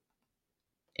record.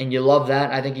 And you love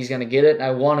that. I think he's going to get it. And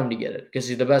I want him to get it because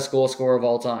he's the best goal scorer of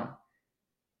all time.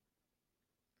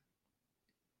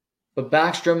 But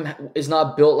Backstrom is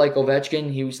not built like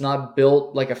Ovechkin. He was not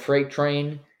built like a freight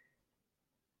train.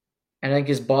 And I think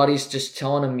his body's just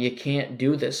telling him you can't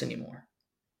do this anymore.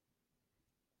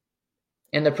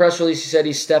 In the press release, he said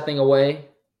he's stepping away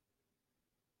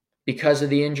because of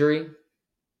the injury.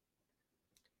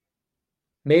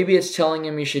 Maybe it's telling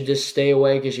him you should just stay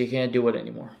away because you can't do it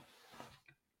anymore.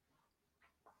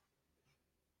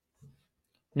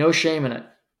 No shame in it,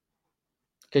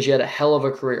 because you had a hell of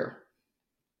a career.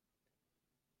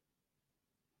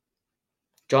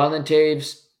 Jonathan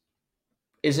Toews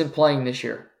isn't playing this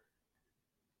year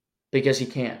because he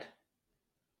can't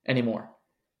anymore.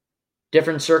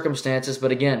 Different circumstances,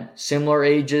 but again, similar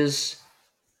ages,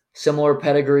 similar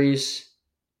pedigrees,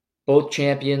 both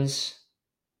champions,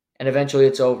 and eventually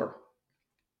it's over.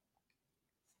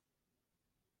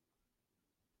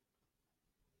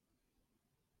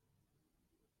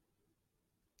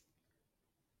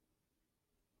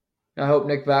 I hope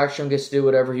Nick Backstrom gets to do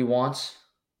whatever he wants.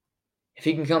 If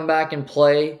he can come back and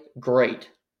play, great.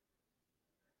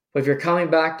 But if you're coming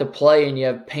back to play and you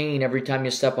have pain every time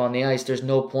you step on the ice, there's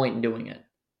no point in doing it.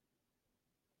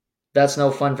 That's no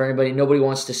fun for anybody. Nobody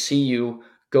wants to see you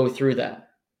go through that.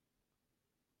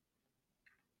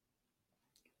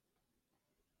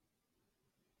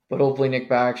 But hopefully Nick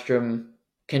Backstrom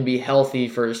can be healthy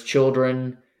for his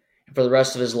children and for the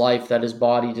rest of his life, that his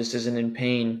body just isn't in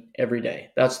pain every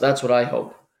day. That's what I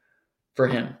hope for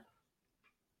him.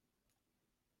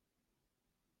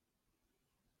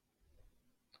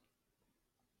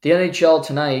 The NHL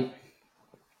tonight,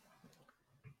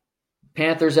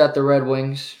 Panthers at the Red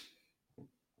Wings.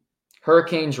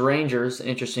 Hurricanes Rangers, an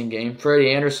interesting game.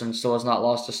 Freddie Anderson still has not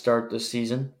lost a start this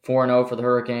season. 4-0 for the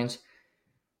Hurricanes.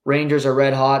 Rangers are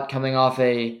red hot, coming off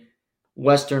a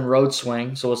Western road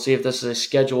swing. So we'll see if this is a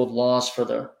scheduled loss for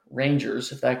the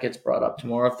Rangers, if that gets brought up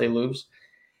tomorrow, if they lose.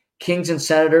 Kings and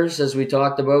Senators, as we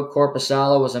talked about.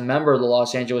 Korpisalo was a member of the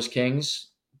Los Angeles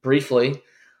Kings briefly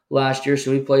last year,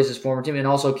 so he plays his former team. And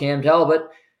also Cam Talbot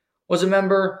was a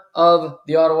member of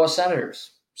the Ottawa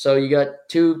Senators. So you got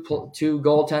two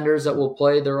goaltenders that will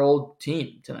play their old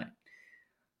team tonight.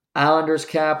 Islanders,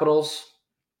 Capitals.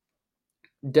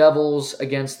 Devils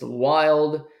against the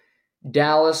Wild.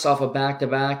 Dallas off a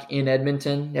back-to-back in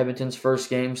Edmonton. Edmonton's first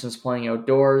game since playing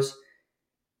outdoors.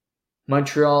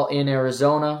 Montreal in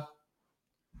Arizona.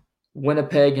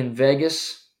 Winnipeg in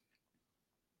Vegas.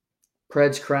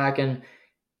 Preds, Kraken,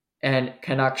 and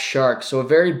Canucks, Sharks. So a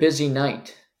very busy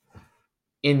night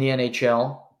in the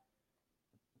NHL.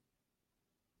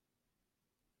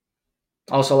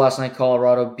 Also last night,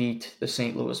 Colorado beat the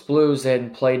St. Louis Blues. They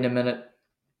hadn't played in a minute.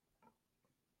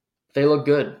 They look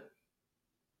good.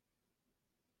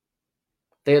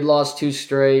 They had lost 2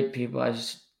 straight. People,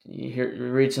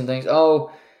 you read some things.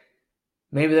 Oh,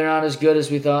 maybe they're not as good as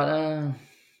we thought.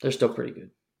 They're still pretty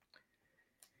good.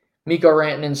 Mikko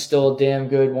Rantanen's still damn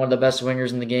good, one of the best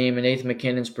wingers in the game, and Nathan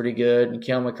McKinnon's pretty good, and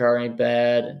Kale McCarr ain't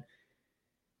bad. And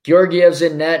Georgiev's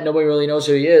in net. Nobody really knows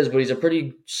who he is, but he's a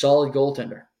pretty solid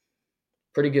goaltender.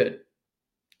 Pretty good.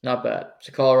 Not bad.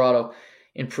 So Colorado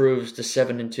improves to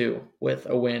 7-2 with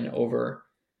a win over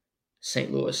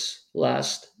St. Louis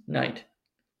last night.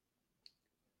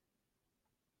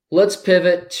 Let's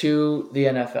pivot to the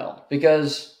NFL,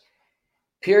 because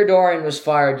Pierre Dorion was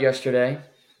fired yesterday,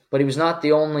 but he was not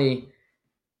the only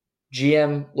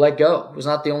GM let go. He was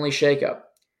not the only shakeup.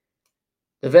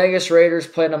 The Vegas Raiders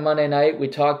played on Monday night. We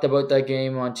talked about that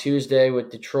game on Tuesday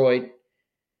with Detroit,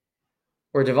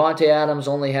 where Devontae Adams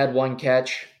only had 1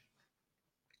 catch,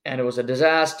 and it was a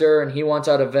disaster, and he wants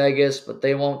out of Vegas, but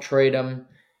they won't trade him.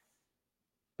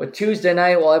 But Tuesday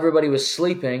night, while everybody was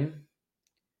sleeping,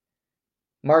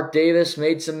 Mark Davis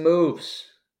made some moves.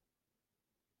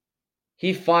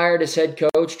 He fired his head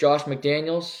coach, Josh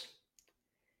McDaniels,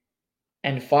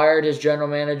 and fired his general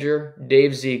manager,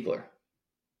 Dave Ziegler.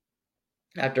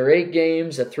 After 8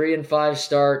 games, a 3-5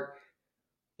 start,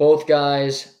 both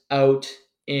guys out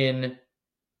in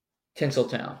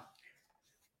Tinseltown.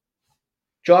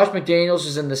 Josh McDaniels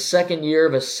is in the second year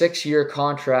of a 6-year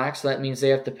contract, so that means they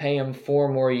have to pay him 4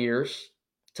 more years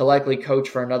to likely coach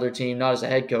for another team, not as a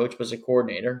head coach, but as a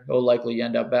coordinator. He'll likely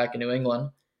end up back in New England.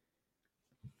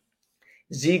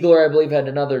 Ziegler, I believe, had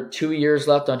another 2 years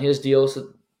left on his deal.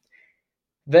 So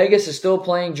Vegas is still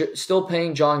paying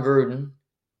John Gruden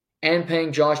and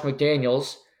paying Josh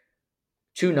McDaniels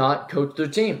to not coach their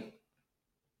team.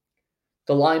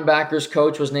 The linebackers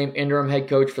coach was named interim head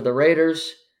coach for the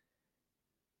Raiders.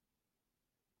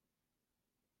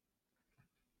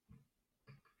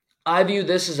 I view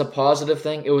this as a positive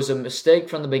thing. It was a mistake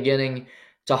from the beginning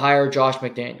to hire Josh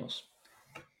McDaniels.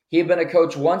 He had been a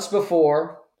coach once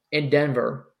before in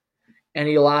Denver, and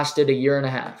he lasted 1.5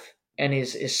 years. And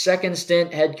his second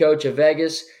stint head coach of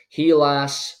Vegas, he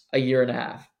lasts 1.5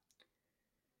 years.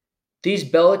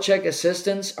 These Belichick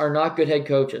assistants are not good head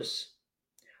coaches.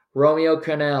 Romeo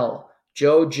Cannell,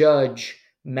 Joe Judge,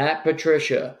 Matt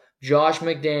Patricia, Josh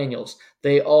McDaniels,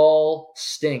 they all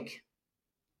stink.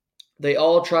 They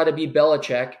all try to be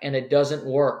Belichick, and it doesn't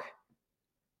work.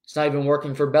 It's not even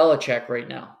working for Belichick right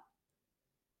now.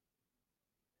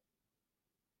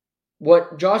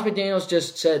 What Josh McDaniels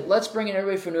just said, let's bring in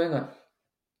everybody from New England.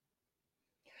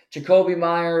 Jacoby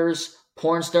Myers,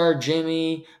 porn star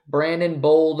Jimmy, Brandon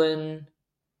Bolden.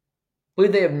 I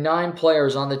believe they have 9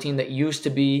 players on the team that used to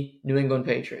be New England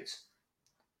Patriots.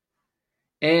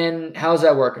 And how's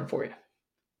that working for you?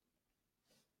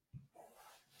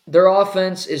 Their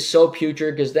offense is so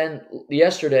putrid because then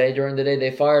yesterday, during the day,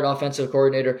 they fired offensive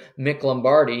coordinator Mick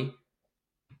Lombardi.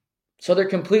 So they're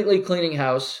completely cleaning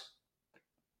house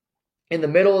in the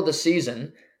middle of the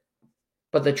season.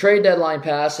 But the trade deadline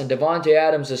passed and Devontae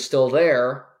Adams is still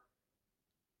there.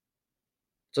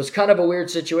 So it's kind of a weird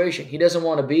situation. He doesn't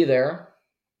want to be there.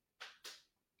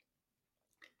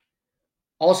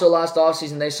 Also, last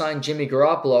offseason, they signed Jimmy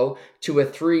Garoppolo to a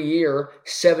 3-year,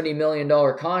 $70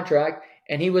 million contract,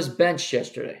 and he was benched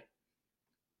yesterday.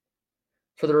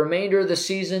 For the remainder of the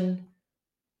season,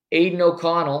 Aiden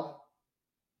O'Connell,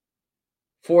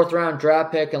 4th-round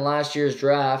draft pick in last year's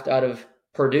draft out of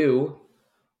Purdue,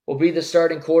 will be the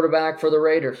starting quarterback for the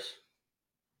Raiders.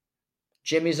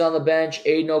 Jimmy's on the bench.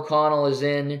 Aiden O'Connell is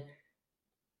in.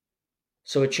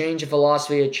 So a change of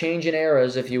philosophy, a change in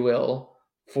eras, if you will,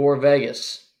 for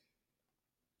Vegas.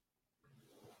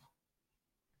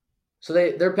 So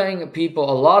they're paying people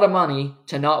a lot of money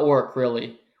to not work,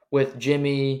 really, with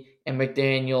Jimmy and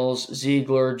McDaniels,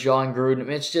 Ziegler, John Gruden.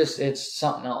 It's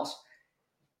something else.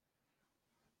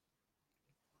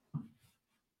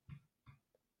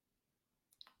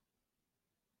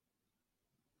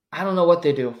 I don't know what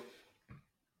they do.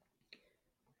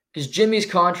 Because Jimmy's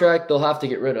contract, they'll have to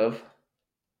get rid of.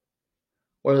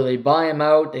 Whether they buy him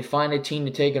out, they find a team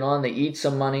to take it on, they eat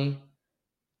some money.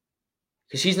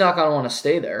 Because he's not going to want to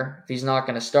stay there if he's not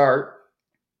going to start.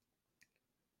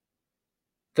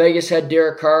 Vegas had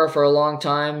Derek Carr for a long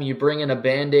time. You bring in a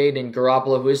Band-Aid and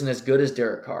Garoppolo, who isn't as good as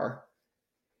Derek Carr,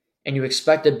 and you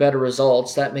expected better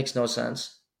results. That makes no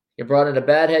sense. You brought in a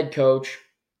bad head coach.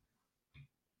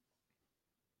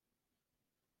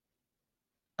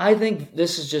 I think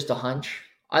this is just a hunch.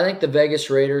 I think the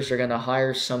Vegas Raiders are going to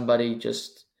hire somebody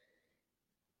just...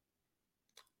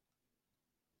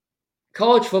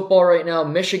 College football right now,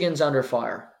 Michigan's under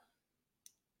fire.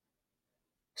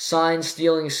 Sign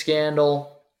stealing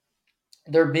scandal.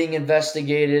 They're being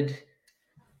investigated.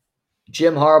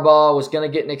 Jim Harbaugh was going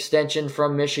to get an extension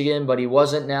from Michigan, but he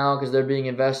wasn't now because they're being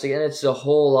investigated. It's a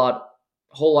whole lot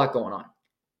going on.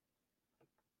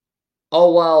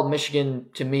 All while Michigan,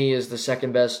 to me, is the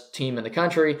second best team in the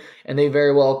country, and they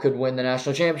very well could win the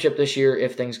national championship this year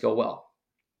if things go well.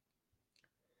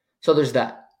 So there's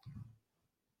that.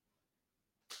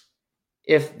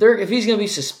 If he's going to be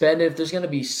suspended, if there's going to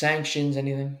be sanctions,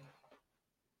 anything.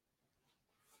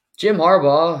 Jim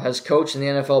Harbaugh has coached in the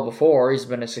NFL before. He's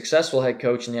been a successful head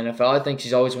coach in the NFL. I think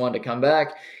he's always wanted to come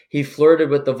back. He flirted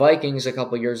with the Vikings a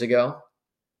couple years ago.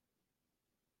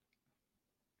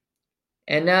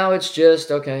 And now it's just,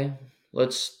 okay,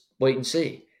 let's wait and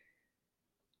see.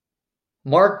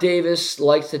 Mark Davis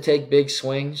likes to take big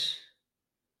swings.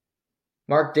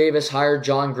 Mark Davis hired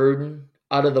John Gruden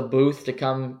out of the booth to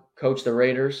come coach the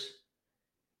Raiders.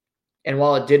 And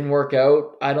while it didn't work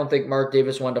out, I don't think Mark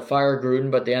Davis wanted to fire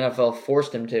Gruden, but the NFL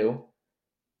forced him to.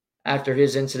 After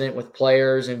his incident with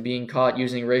players and being caught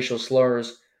using racial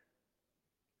slurs.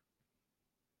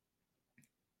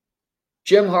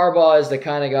 Jim Harbaugh is the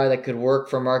kind of guy that could work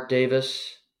for Mark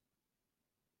Davis.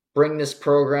 Bring this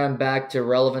program back to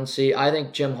relevancy. I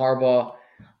think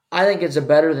it's a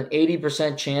better than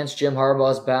 80% chance Jim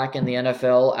Harbaugh is back in the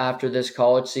NFL after this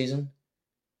college season.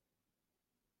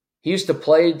 He used to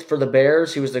play for the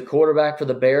Bears. He was the quarterback for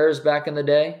the Bears back in the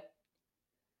day.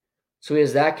 So he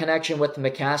has that connection with the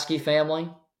McCaskey family.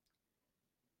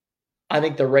 I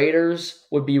think the Raiders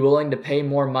would be willing to pay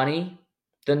more money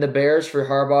than the Bears for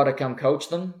Harbaugh to come coach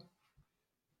them.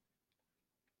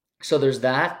 So there's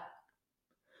that.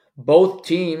 Both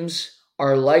teams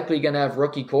are likely going to have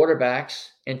rookie quarterbacks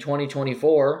in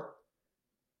 2024.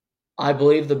 I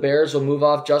believe the Bears will move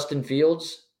off Justin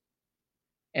Fields.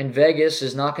 And Vegas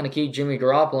is not going to keep Jimmy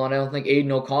Garoppolo, and I don't think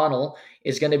Aiden O'Connell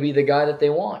is going to be the guy that they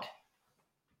want.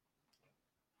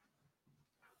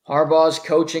 Harbaugh's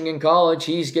coaching in college.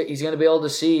 He's going to be able to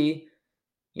see,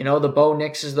 the Bo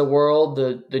Nixes of the world,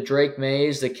 the Drake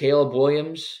Mays, the Caleb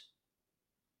Williams,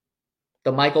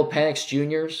 the Michael Penix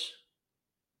Jr.'s.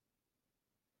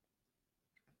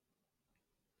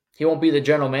 He won't be the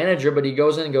general manager, but he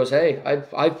goes in and goes, hey,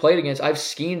 I've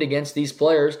schemed against these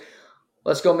players.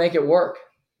 Let's go make it work.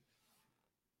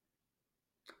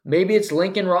 Maybe it's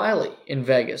Lincoln Riley in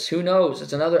Vegas. Who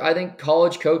knows? I think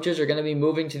college coaches are going to be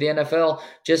moving to the NFL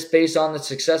just based on the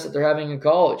success that they're having in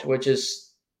college, which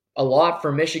is a lot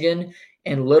for Michigan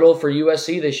and little for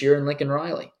USC this year in Lincoln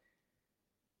Riley.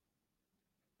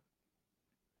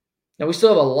 Now, we still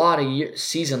have a lot of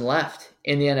season left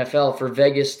in the NFL for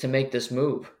Vegas to make this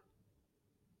move.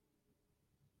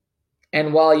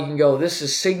 And while you can go, this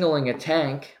is signaling a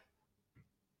tank,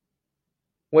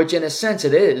 which in a sense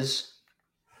it is,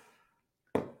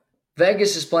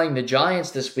 Vegas is playing the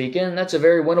Giants this weekend. That's a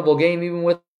very winnable game, even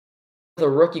with a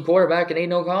rookie quarterback in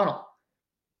Aiden O'Connell.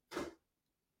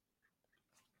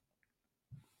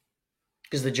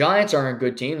 Because the Giants aren't a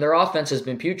good team. Their offense has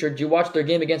been putrid. Did you watch their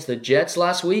game against the Jets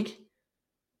last week?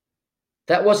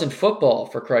 That wasn't football,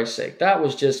 for Christ's sake. That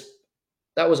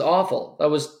was awful. That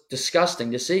was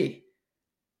disgusting to see.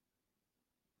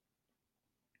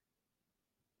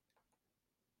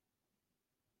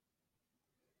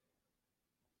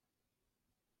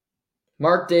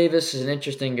 Mark Davis is an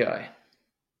interesting guy.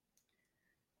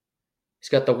 He's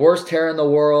got the worst hair in the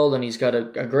world, and he's got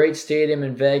a great stadium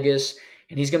in Vegas,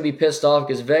 and he's going to be pissed off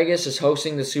because Vegas is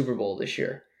hosting the Super Bowl this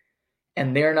year,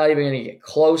 and they're not even going to get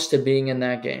close to being in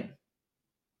that game.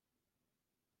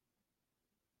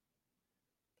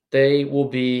 They will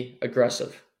be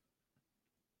aggressive.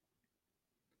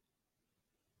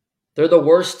 They're the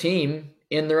worst team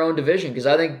in their own division because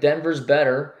I think Denver's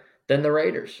better than the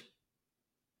Raiders.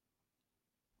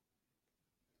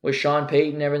 With Sean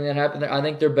Payton, everything that happened there, I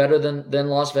think they're better than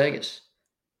Las Vegas.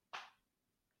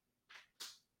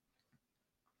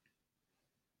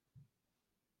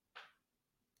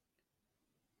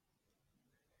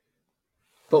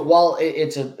 But while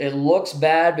it looks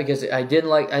bad because I didn't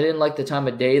like the time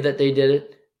of day that they did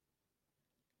it,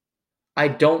 I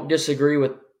don't disagree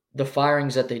with the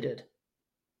firings that they did.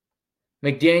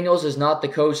 McDaniels is not the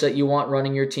coach that you want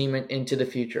running your team into the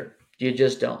future. You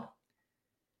just don't.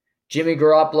 Jimmy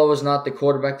Garoppolo is not the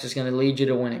quarterback that's going to lead you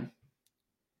to winning.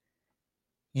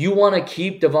 You want to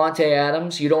keep Davante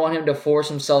Adams. You don't want him to force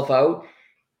himself out.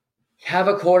 Have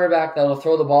a quarterback that will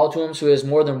throw the ball to him so he has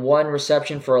more than one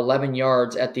reception for 11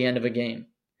 yards at the end of a game.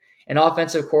 An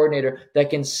offensive coordinator that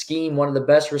can scheme one of the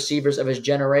best receivers of his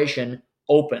generation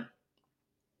open.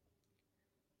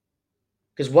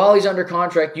 Because while he's under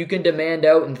contract, you can demand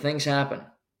out and things happen.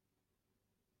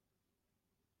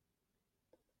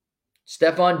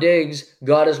 Stephon Diggs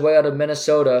got his way out of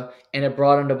Minnesota and it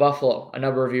brought him to Buffalo a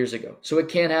number of years ago. So it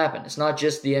can happen. It's not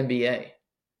just the NBA.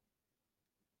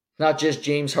 Not just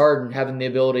James Harden having the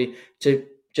ability to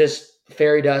just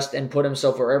fairy dust and put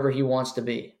himself wherever he wants to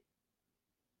be.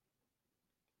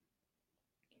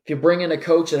 If you bring in a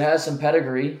coach that has some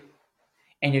pedigree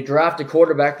and you draft a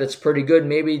quarterback that's pretty good,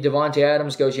 maybe Davante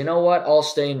Adams goes, you know what, I'll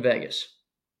stay in Vegas.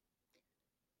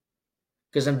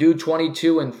 Because I'm due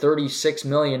 $22 and $36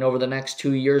 million over the next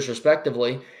 2 years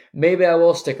respectively. Maybe I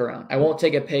will stick around. I won't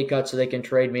take a pay cut so they can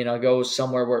trade me and I'll go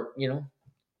somewhere where,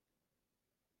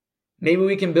 maybe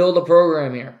we can build a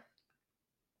program here.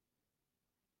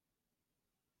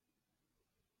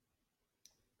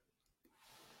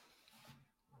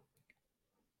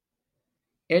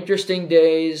 Interesting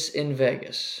days in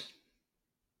Vegas.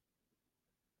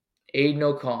 Aiden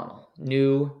O'Connell,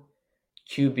 new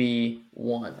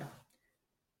QB1.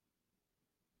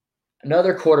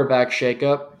 Another quarterback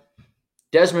shakeup.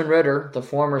 Desmond Ridder, the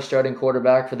former starting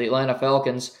quarterback for the Atlanta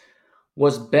Falcons,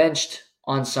 was benched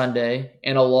on Sunday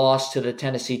in a loss to the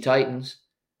Tennessee Titans.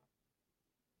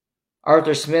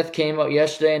 Arthur Smith came out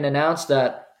yesterday and announced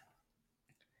that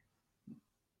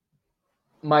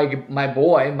my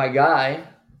guy,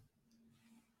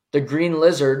 the Green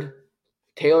Lizard,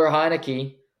 Taylor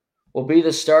Heineke, will be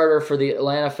the starter for the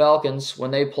Atlanta Falcons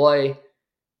when they play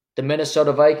the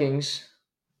Minnesota Vikings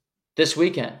this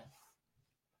weekend.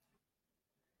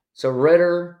 So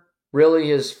Ridder, really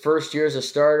his first year as a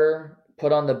starter,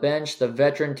 put on the bench. The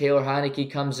veteran Taylor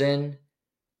Heineke comes in.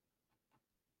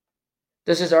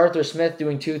 This is Arthur Smith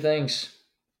doing two things.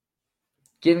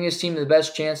 Giving his team the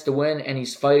best chance to win, and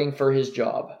he's fighting for his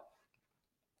job.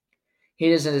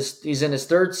 He's in his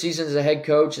third season as a head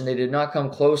coach, and they did not come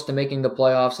close to making the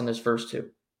playoffs in his first two.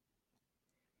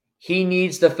 He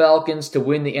needs the Falcons to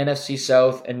win the NFC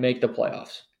South and make the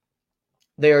playoffs.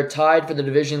 They are tied for the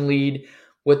division lead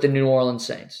with the New Orleans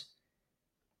Saints.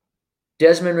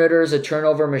 Desmond Ridder is a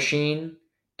turnover machine.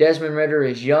 Desmond Ridder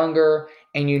is younger,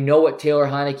 and you know what Taylor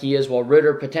Heineke is, while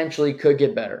Ridder potentially could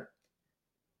get better.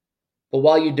 But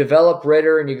while you develop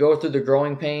Ridder and you go through the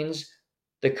growing pains,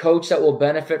 The coach that will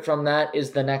benefit from that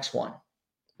is the next one.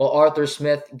 Well, Arthur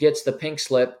Smith gets the pink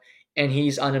slip and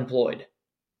he's unemployed.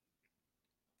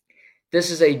 This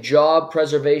is a job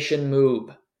preservation move.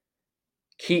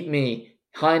 Keep me.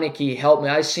 Heineke, help me.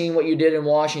 I seen what you did in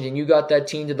Washington. You got that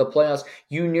team to the playoffs.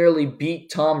 You nearly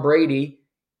beat Tom Brady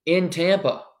in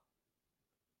Tampa.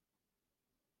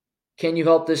 Can you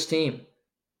help this team?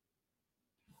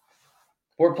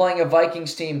 We're playing a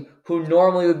Vikings team who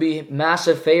normally would be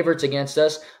massive favorites against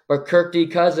us, but Kirk D.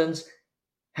 Cousins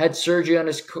had surgery on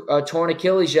his torn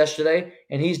Achilles yesterday,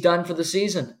 and he's done for the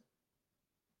season.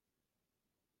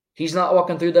 He's not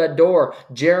walking through that door.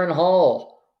 Jaron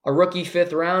Hall, a rookie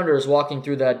 5th rounder, is walking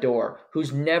through that door,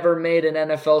 who's never made an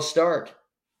NFL start.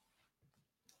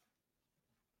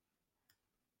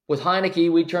 With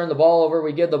Heineke, we turn the ball over,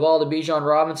 we give the ball to Bijan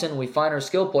Robinson, and we find our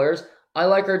skill players. I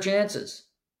like our chances.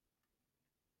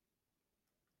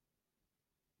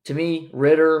 To me,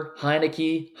 Ritter,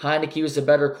 Heineke was the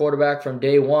better quarterback from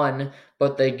day one,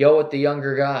 but they go with the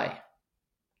younger guy.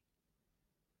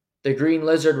 The Green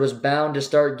Lizard was bound to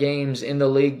start games in the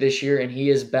league this year, and he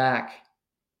is back.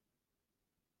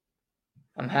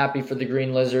 I'm happy for the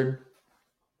Green Lizard.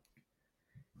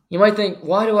 You might think,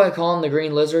 why do I call him the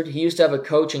Green Lizard? He used to have a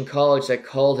coach in college that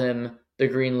called him the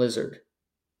Green Lizard.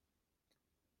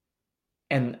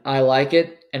 And I like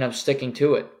it, and I'm sticking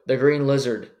to it. The Green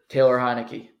Lizard, Taylor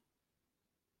Heineke,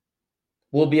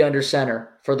 will be under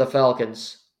center for the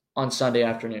Falcons on Sunday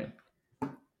afternoon.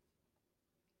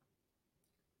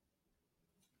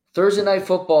 Thursday Night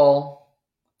Football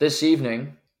this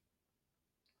evening.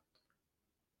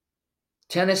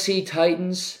 Tennessee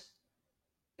Titans,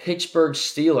 Pittsburgh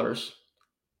Steelers.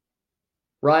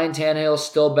 Ryan Tannehill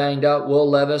still banged up. Will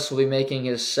Levis will be making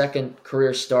his second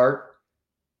career start.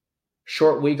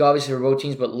 Short week, obviously, for both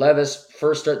teams, but Levis,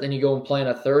 first start, then you go and play on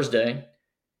a Thursday.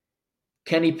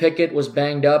 Kenny Pickett was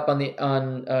banged up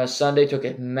on Sunday, took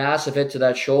a massive hit to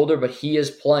that shoulder, but he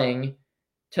is playing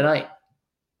tonight.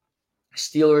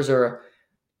 Steelers are a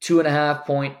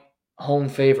 2.5-point home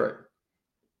favorite.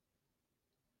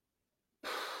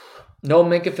 No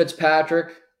Minkah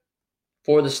Fitzpatrick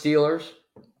for the Steelers.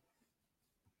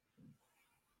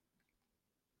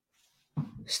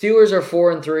 Steelers are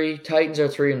 4-3. Titans are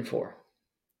 3-4.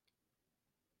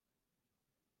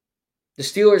 The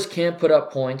Steelers can't put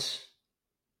up points.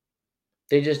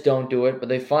 They just don't do it, but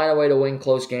they find a way to win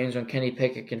close games when Kenny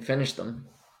Pickett can finish them.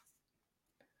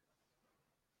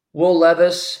 Will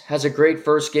Levis has a great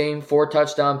first game, 4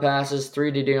 touchdown passes,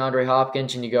 3 to DeAndre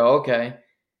Hopkins, and you go, okay.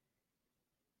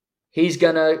 He's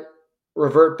going to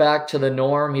revert back to the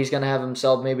norm. He's going to have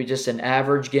himself maybe just an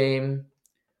average game.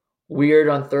 Weird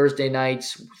on Thursday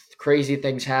nights. Crazy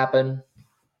things happen.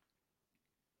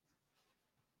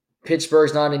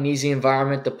 Pittsburgh's not an easy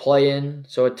environment to play in,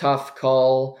 so a tough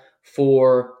call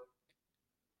for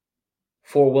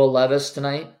Will Levis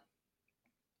tonight.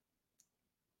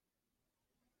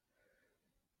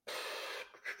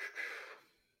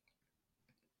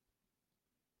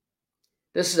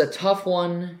 This is a tough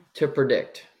one to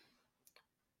predict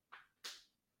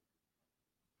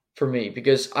for me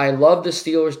because I love the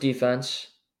Steelers' defense.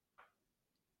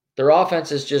 Their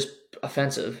offense is just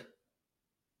offensive.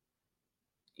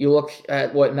 You look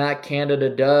at what Matt Canada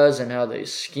does and how they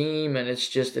scheme, and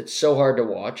it's so hard to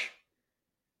watch.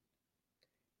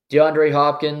 DeAndre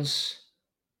Hopkins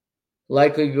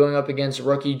likely going up against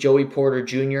rookie Joey Porter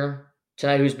Jr.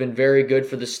 tonight, who's been very good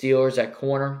for the Steelers at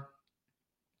corner.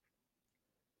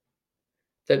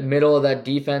 That middle of that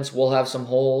defense will have some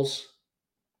holes.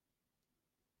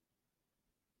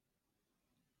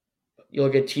 You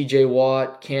look at TJ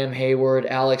Watt, Cam Hayward,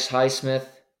 Alex Highsmith,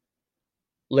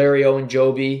 Larry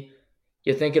Ogunjobi.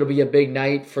 You think it'll be a big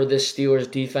night for this Steelers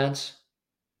defense?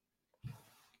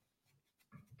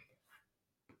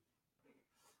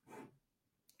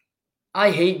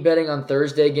 I hate betting on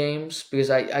Thursday games because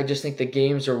I just think the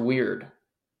games are weird.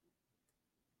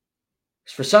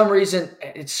 For some reason,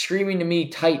 it's screaming to me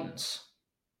Titans.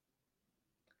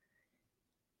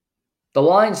 The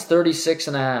line's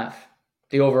 36.5,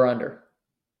 the over-under.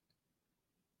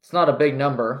 It's not a big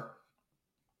number.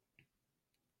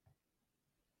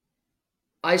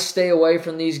 I stay away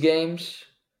from these games.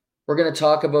 We're going to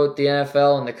talk about the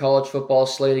NFL and the college football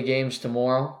slate of games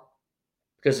tomorrow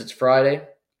because it's Friday.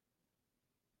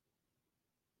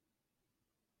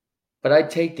 But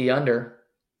I'd take the under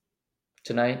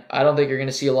tonight. I don't think you're going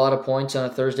to see a lot of points on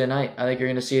a Thursday night. I think you're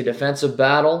going to see a defensive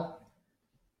battle.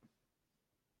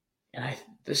 And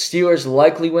the Steelers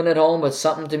likely win at home, but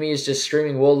something to me is just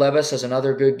screaming Will Levis has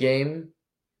another good game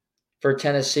for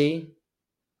Tennessee.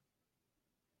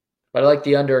 But I like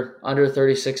the under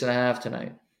 36.5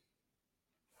 tonight.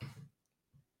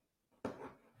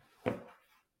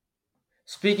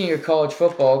 Speaking of college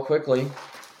football, quickly,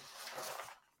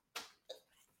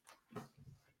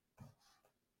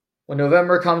 when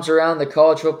November comes around, the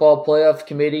College Football Playoff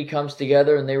Committee comes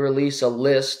together and they release a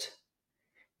list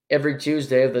every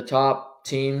Tuesday of the top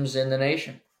teams in the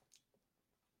nation.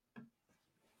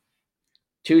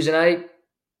 Tuesday night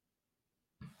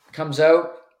comes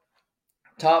out.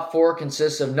 Top 4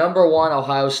 consists of number 1,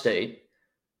 Ohio State,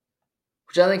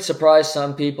 which I think surprised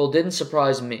some people. Didn't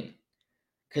surprise me.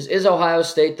 Because is Ohio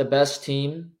State the best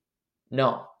team?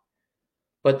 No.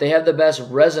 But they have the best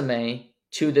resume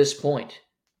to this point.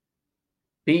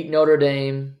 Beat Notre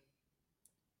Dame.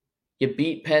 You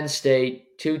beat Penn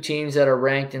State, 2 teams that are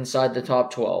ranked inside the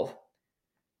top 12.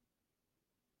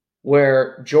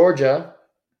 Where Georgia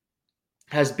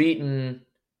has beaten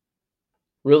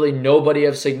really nobody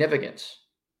of significance.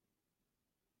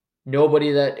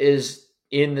 Nobody that is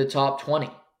in the top 20.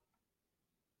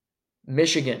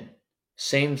 Michigan,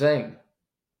 same thing.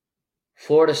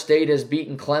 Florida State has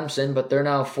beaten Clemson, but they're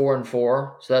now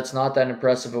 4-4, so that's not that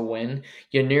impressive a win.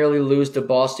 You nearly lose to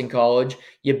Boston College.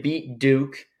 You beat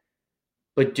Duke,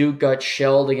 but Duke got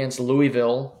shelled against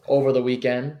Louisville over the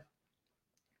weekend.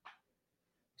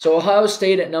 So Ohio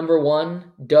State at number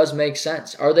 1 does make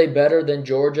sense. Are they better than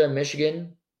Georgia and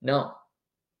Michigan? No.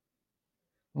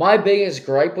 My biggest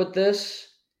gripe with this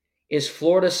is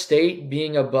Florida State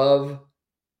being above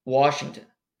Washington.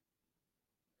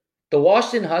 The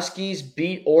Washington Huskies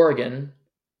beat Oregon,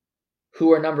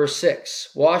 who are number 6.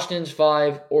 Washington's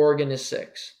 5, Oregon is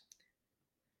 6.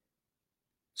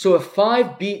 So if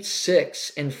 5 beats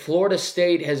 6 and Florida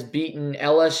State has beaten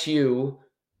LSU,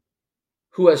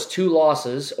 who has 2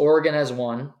 losses, Oregon has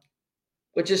 1,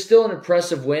 which is still an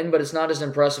impressive win, but it's not as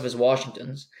impressive as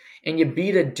Washington's, and you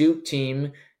beat a Duke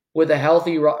team with a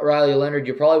healthy Riley Leonard,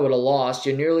 you probably would have lost.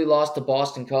 You nearly lost to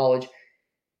Boston College.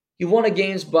 You won a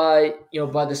games by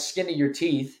the skin of your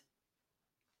teeth.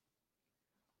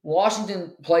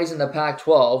 Washington plays in the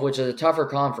Pac-12, which is a tougher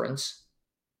conference.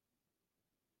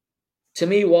 To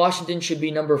me, Washington should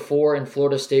be number 4 and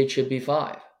Florida State should be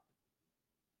 5.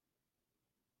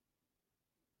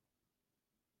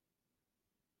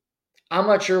 I'm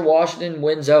not sure Washington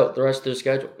wins out the rest of their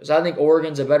schedule because I think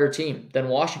Oregon's a better team than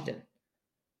Washington.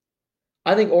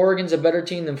 I think Oregon's a better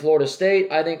team than Florida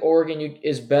State. I think Oregon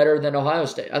is better than Ohio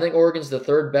State. I think Oregon's the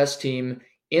 3rd best team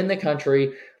in the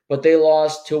country, but they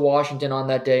lost to Washington on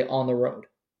that day on the road.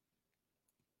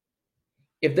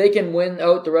 If they can win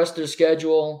out the rest of their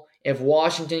schedule, if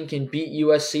Washington can beat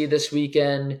USC this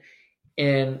weekend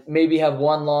and maybe have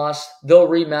 1 loss, they'll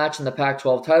rematch in the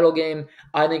Pac-12 title game.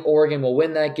 I think Oregon will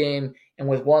win that game, and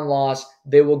with 1 loss,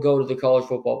 they will go to the college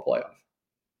football playoff.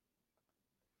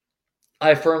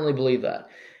 I firmly believe that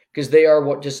because they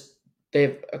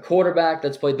have a quarterback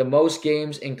that's played the most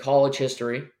games in college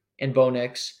history in Bo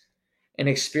Nix, an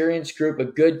experienced group, a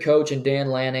good coach in Dan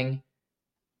Lanning.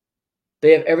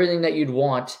 They have everything that you'd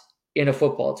want in a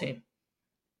football team.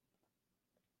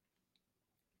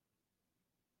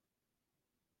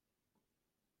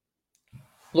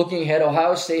 Looking ahead,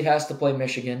 Ohio State has to play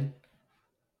Michigan.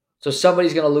 So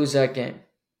somebody's going to lose that game.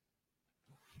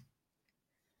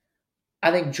 I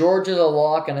think Georgia's a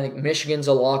lock, and I think Michigan's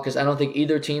a lock because I don't think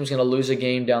either team's going to lose a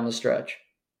game down the stretch.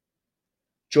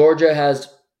 Georgia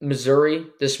has Missouri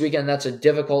this weekend. That's a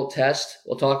difficult test.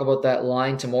 We'll talk about that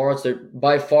line tomorrow. It's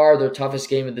by far their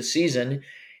toughest game of the season,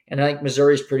 and I think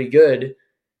Missouri's pretty good,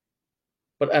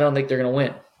 but I don't think they're going to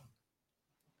win.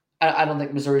 I don't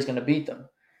think Missouri's going to beat them.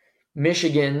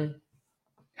 Michigan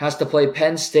has to play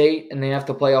Penn State, and they have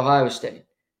to play Ohio State.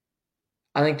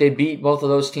 I think they beat both of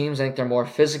those teams. I think they're more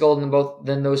physical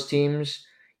than those teams.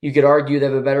 You could argue they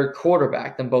have a better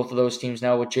quarterback than both of those teams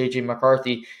now with J.J.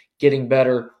 McCarthy getting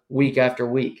better week after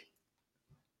week.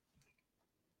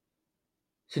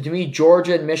 So to me,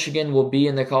 Georgia and Michigan will be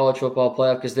in the college football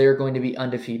playoff because they are going to be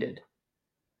undefeated.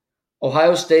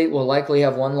 Ohio State will likely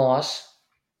have 1 loss.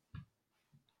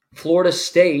 Florida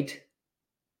State,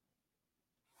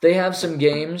 they have some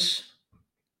games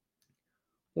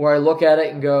where I look at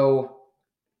it and go,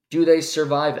 do they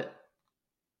survive it?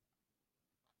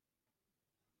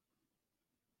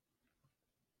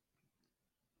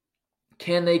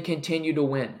 Can they continue to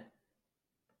win?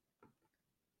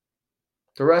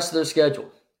 The rest of their schedule.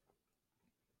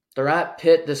 They're at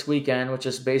Pitt this weekend, which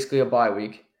is basically a bye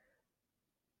week.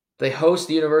 They host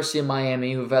the University of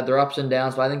Miami, who've had their ups and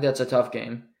downs, but I think that's a tough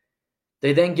game.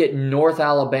 They then get North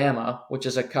Alabama, which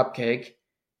is a cupcake,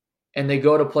 and they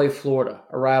go to play Florida,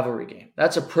 a rivalry game.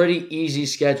 That's a pretty easy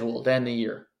schedule to end the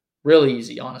year. Really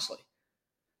easy, honestly.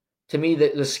 To me,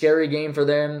 the scary game for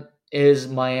them is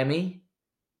Miami.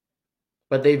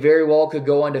 but they very well could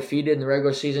go undefeated in the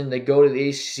regular season. They go to the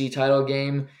ACC title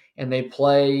game and they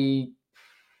play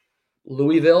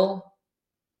Louisville.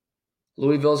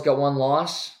 Louisville's got one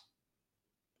loss,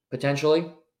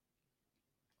 potentially.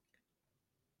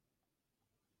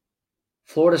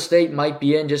 Florida State might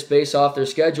be in just based off their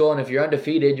schedule, and if you're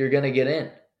undefeated, you're going to get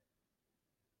in.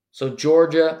 So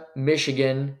Georgia,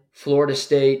 Michigan, Florida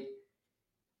State.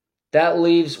 That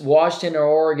leaves Washington or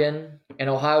Oregon and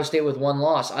Ohio State with one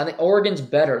loss. I think Oregon's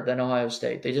better than Ohio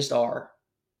State. They just are.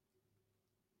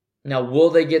 Now, will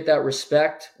they get that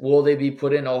respect? Will they be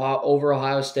put in over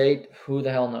Ohio State? Who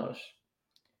the hell knows?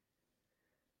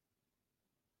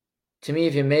 To me,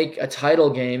 if you make a title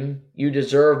game, you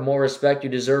deserve more respect, you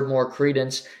deserve more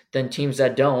credence than teams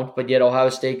that don't, but yet Ohio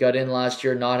State got in last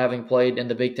year not having played in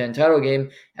the Big Ten title game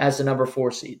as the number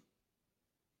 4 seed.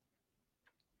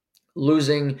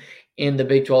 Losing in the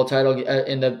Big 12 title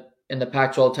in the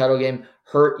Pac-12 title game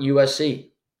hurt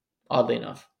USC, oddly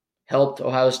enough. Helped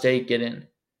Ohio State get in.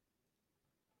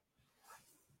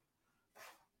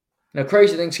 Now,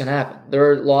 crazy things can happen.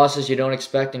 There are losses you don't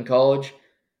expect in college.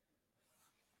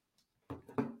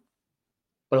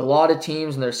 But a lot of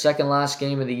teams in their second last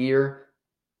game of the year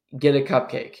get a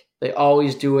cupcake. They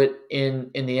always do it in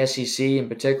the SEC in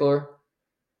particular.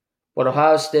 But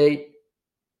Ohio State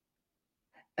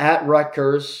at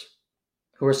Rutgers,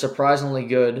 who are surprisingly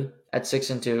good at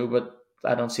 6-2, but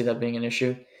I don't see that being an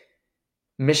issue.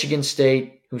 Michigan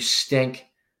State, who stink.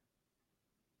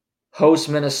 Host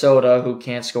Minnesota, who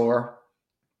can't score.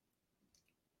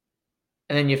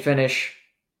 And then you finish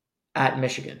at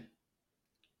Michigan.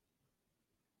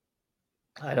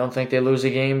 I don't think they lose a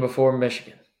game before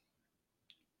Michigan.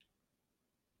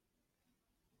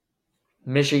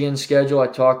 Michigan's schedule, I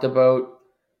talked about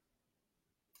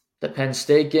the Penn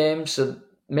State game. So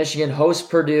Michigan hosts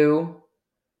Purdue,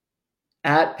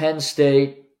 at Penn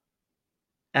State,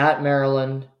 at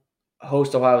Maryland,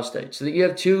 host Ohio State. So that you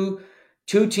have two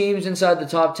teams inside the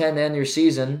top 10 to end your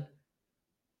season,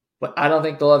 but I don't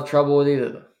think they'll have trouble with either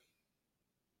of them.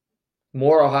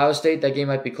 More Ohio State, that game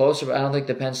might be closer, but I don't think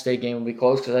the Penn State game will be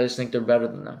close because I just think they're better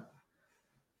than them.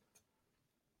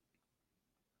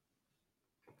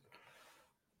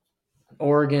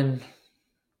 Oregon.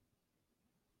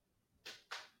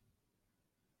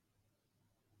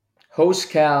 Host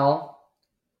Cal,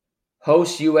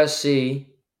 host USC,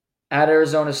 at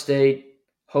Arizona State,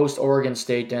 host Oregon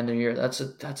State to end the year. That's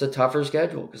a tougher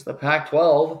schedule because the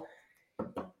Pac-12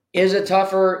 is a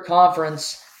tougher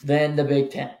conference than the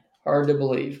Big Ten. Hard to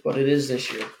believe, but it is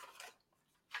this year.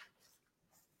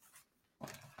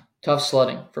 Tough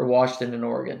sledding for Washington and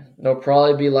Oregon. They'll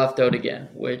probably be left out again,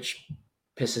 which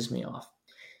pisses me off.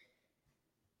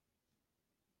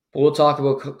 But we'll talk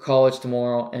about college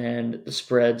tomorrow and the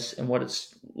spreads and what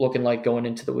it's looking like going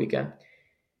into the weekend.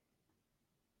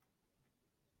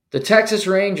 The Texas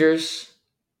Rangers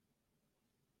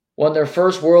won their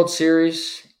first World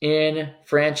Series in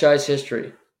franchise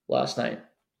history last night,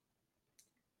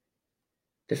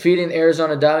 defeating the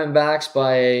Arizona Diamondbacks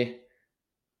by a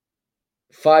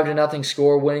 5-0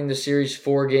 score, winning the series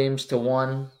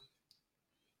 4-1.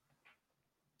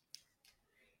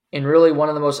 In really one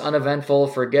of the most uneventful,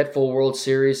 forgetful World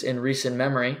Series in recent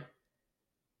memory.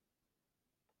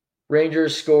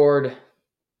 Rangers scored,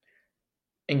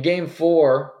 in Game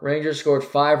 4, Rangers scored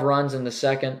 5 runs in the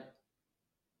second,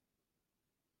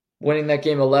 winning that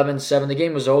game 11-7. The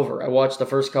game was over. I watched the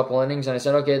first couple innings and I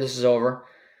said, okay, this is over.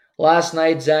 Last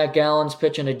night, Zach Gallen's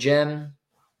pitching a gem,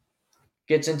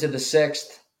 gets into the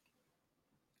 6th,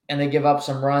 and they give up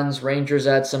some runs. Rangers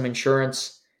add some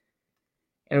insurance,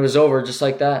 and it was over just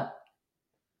like that.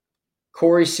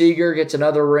 Corey Seager gets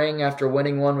another ring after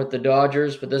winning one with the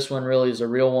Dodgers, but this one really is a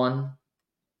real one.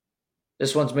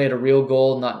 This one's made a real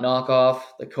goal, not knockoff,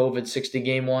 the COVID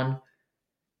 60-game one.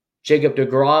 Jacob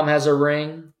deGrom has a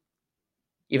ring,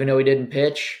 even though he didn't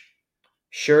pitch.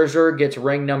 Scherzer gets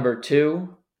ring number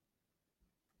 2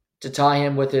 to tie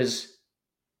him with his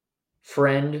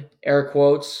friend, air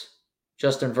quotes,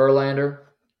 Justin Verlander.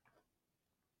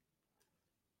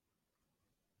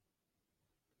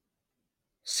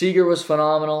 Seager was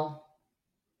phenomenal.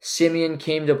 Simeon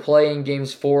came to play in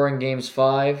Games 4 and Games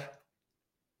 5.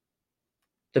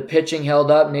 The pitching held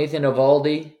up. Nathan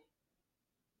Eovaldi.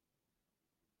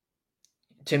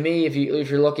 To me, if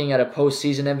you're looking at a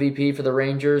postseason MVP for the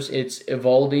Rangers, it's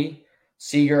Eovaldi.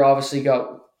 Seager obviously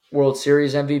got World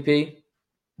Series MVP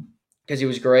because he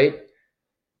was great.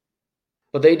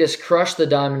 But they just crushed the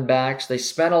Diamondbacks. They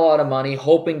spent a lot of money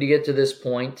hoping to get to this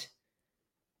point,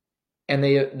 and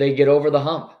they get over the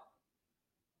hump.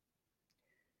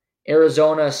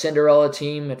 Arizona, a Cinderella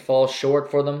team, it falls short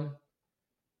for them.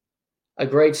 a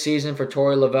great season for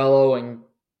Torey Lovello and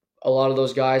a lot of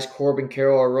those guys. Corbin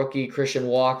Carroll, a rookie, Christian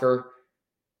Walker,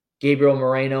 Gabriel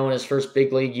Moreno in his first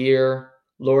big league year,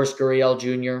 Loris Gurriel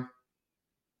Jr.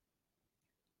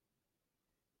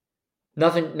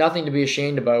 Nothing to be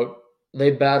ashamed about. They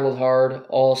battled hard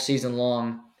all season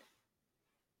long.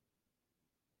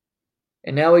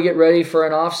 And now we get ready for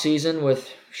an off season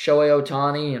with Shohei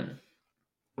Ohtani,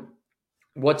 and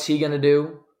what's he going to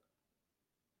do?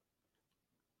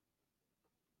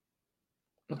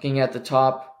 Looking at the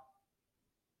top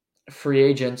free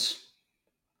agents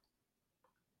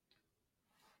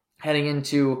heading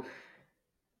into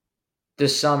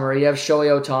this summer, you have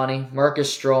Shohei Ohtani,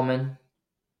 Marcus Stroman,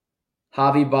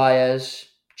 Javi Baez,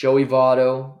 Joey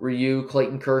Votto, Ryu,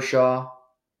 Clayton Kershaw,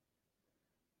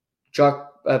 Chuck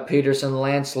Peterson,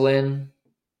 Lance Lynn,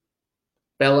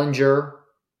 Bellinger,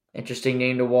 interesting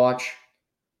name to watch,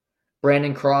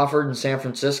 Brandon Crawford in San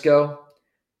Francisco,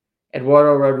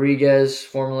 Eduardo Rodriguez,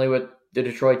 formerly with the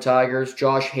Detroit Tigers,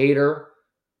 Josh Hader,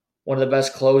 one of the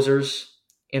best closers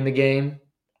in the game.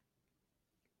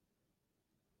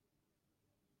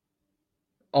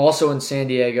 Also in San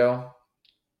Diego,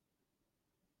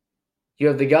 you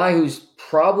have the guy who's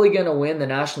probably going to win the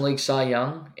National League Cy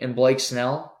Young in Blake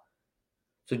Snell.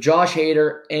 So Josh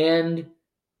Hader and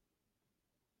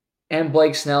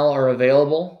Blake Snell are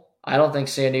available. I don't think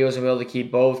San Diego's going to be able to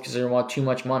keep both because they don't want too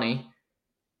much money.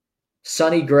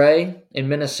 Sonny Gray in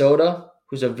Minnesota,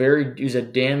 who's a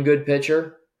damn good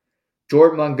pitcher.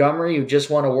 Jordan Montgomery, who just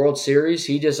won a World Series,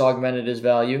 he just augmented his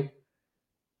value.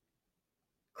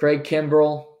 Craig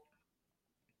Kimbrell.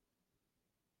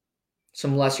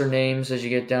 Some lesser names as you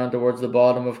get down towards the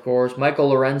bottom, of course.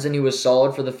 Michael Lorenzen, who was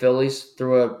solid for the Phillies,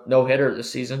 threw a no-hitter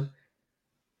this season.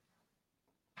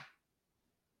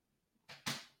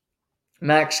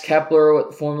 Max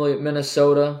Kepler, formerly at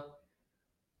Minnesota.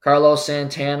 Carlos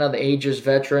Santana, the Aegis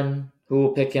veteran, who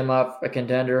will pick him up, a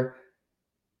contender.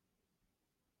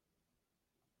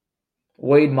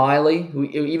 Wade Miley, who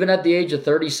even at the age of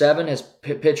 37 has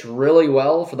pitched really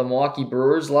well for the Milwaukee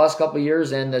Brewers the last couple of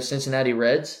years and the Cincinnati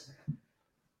Reds.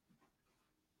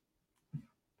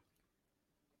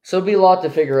 So it'll be a lot to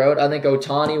figure out. I think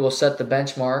Ohtani will set the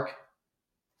benchmark.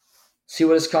 See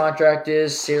what his contract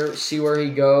is, see where he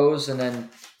goes, and then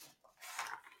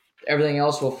everything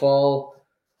else will fall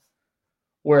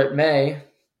where it may.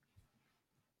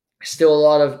 Still a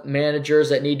lot of managers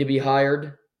that need to be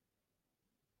hired.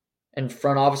 And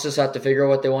front offices have to figure out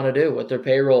what they want to do with their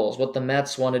payrolls, what the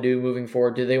Mets want to do moving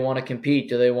forward. Do they want to compete?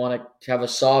 Do they want to have a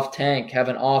soft tank, have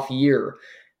an off year,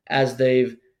 as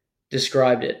they've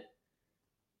described it?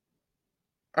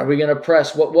 Are we going to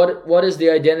press? What is the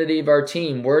identity of our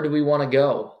team? Where do we want to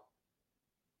go?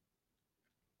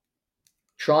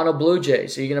 Toronto Blue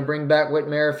Jays, are you going to bring back Whit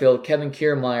Merrifield, Kevin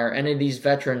Kiermaier, any of these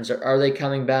veterans? Are they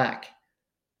coming back?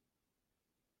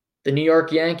 The New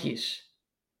York Yankees.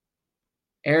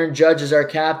 Aaron Judge is our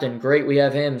captain. Great, we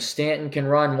have him. Stanton can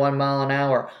run 1 mile an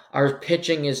hour. Our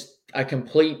pitching is a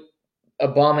complete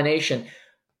abomination.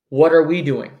 What are we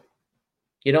doing?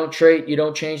 You don't trade, you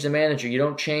don't change the manager. You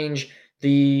don't change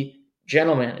the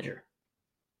general manager.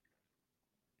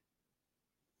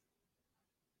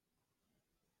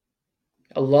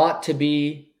 A lot to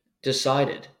be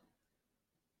decided.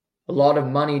 A lot of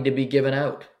money to be given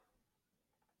out.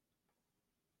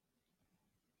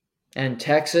 And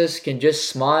Texas can just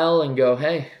smile and go,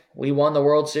 hey, we won the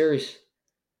World Series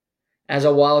as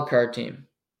a wild card team.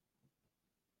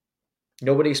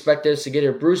 Nobody expected us to get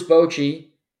here. Bruce Bochy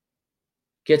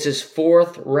gets his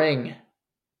 4th ring.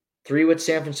 3 with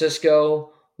San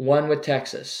Francisco, 1 with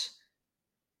Texas.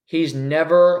 He's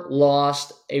never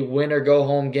lost a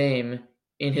win-or-go-home game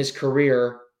in his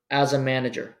career as a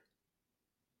manager.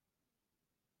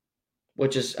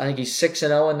 Which is, I think he's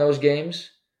 6-0 in those games.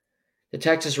 The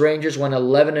Texas Rangers went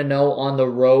 11-0 on the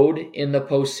road in the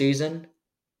postseason,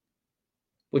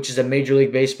 which is a Major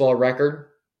League Baseball record.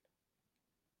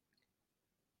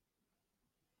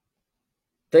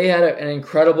 They had an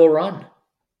incredible run.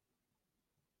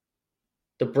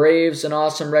 The Braves, an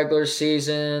awesome regular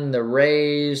season. The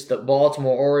Rays, the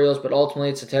Baltimore Orioles, but ultimately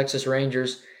it's the Texas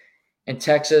Rangers. And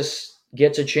Texas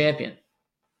gets a champion.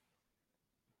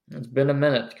 It's been a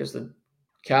minute because the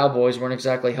Cowboys weren't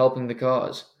exactly helping the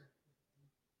cause.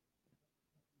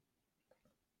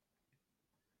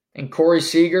 And Corey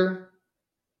Seager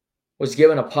was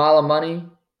given a pile of money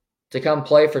to come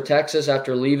play for Texas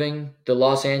after leaving the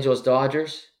Los Angeles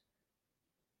Dodgers.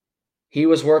 He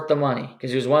was worth the money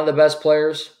because he was one of the best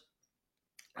players.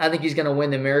 I think he's going to win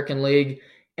the American League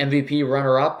MVP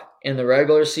runner-up in the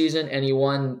regular season, and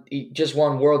he just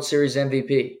won World Series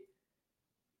MVP.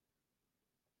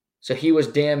 So he was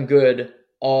damn good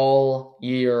all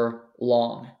year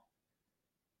long.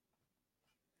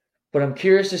 But I'm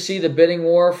curious to see the bidding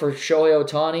war for Shohei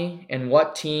Ohtani and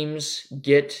what teams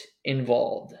get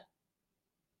involved.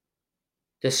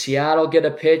 Does Seattle get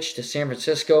a pitch? Does San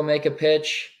Francisco make a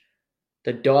pitch?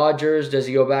 The Dodgers, does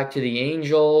he go back to the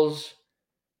Angels?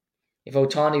 If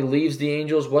Ohtani leaves the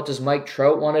Angels, what does Mike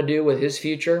Trout want to do with his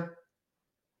future?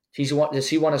 Does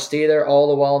he want to stay there all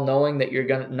the while knowing that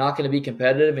you're not going to be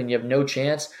competitive and you have no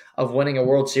chance of winning a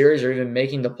World Series or even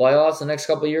making the playoffs the next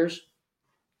couple of years?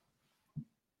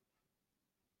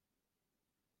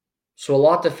 So a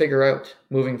lot to figure out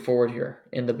moving forward here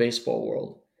in the baseball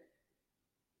world.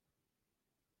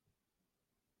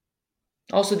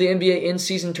 Also, the NBA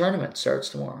in-season tournament starts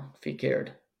tomorrow, if you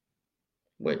cared.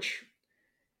 Which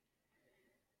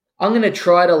I'm going to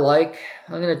try to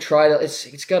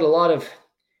it's got a lot of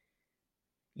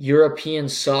European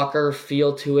soccer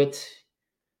feel to it,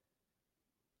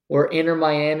 where Inter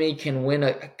Miami can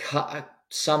win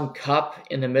some cup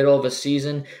in the middle of a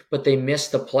season, but they miss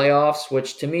the playoffs,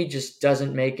 which to me just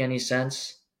doesn't make any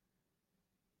sense.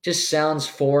 Just sounds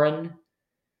foreign.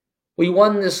 We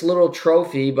won this little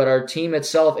trophy, but our team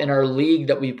itself in our league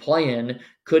that we play in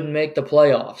couldn't make the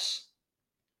playoffs.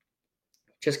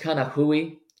 Just kind of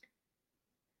hooey.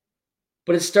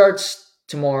 But it starts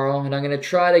tomorrow, and I'm going to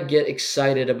try to get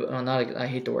excited I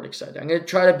hate the word excited. I'm going to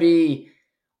try to be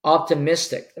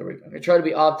optimistic. There we go. I'm going to try to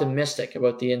be optimistic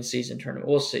about the in-season tournament.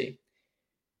 We'll see.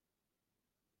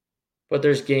 But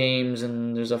there's games,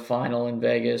 and there's a final in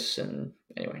Vegas, and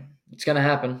anyway, it's going to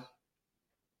happen.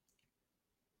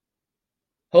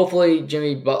 Hopefully,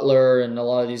 Jimmy Butler and a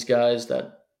lot of these guys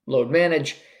that load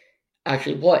manage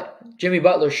actually play. Jimmy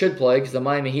Butler should play because the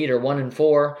Miami Heat are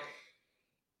 1-4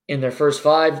 in their first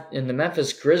 5, and the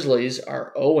Memphis Grizzlies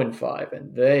are 0-5,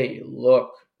 and they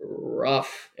look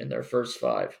rough in their first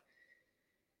 5.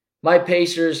 My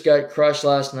Pacers got crushed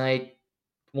last night,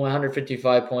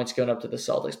 155 points going up to the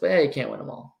Celtics, but hey, you can't win them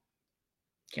all.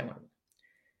 Can't win them.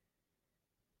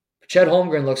 Chet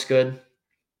Holmgren looks good.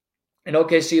 And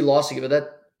OKC lost again, but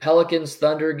that Pelicans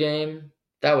Thunder game,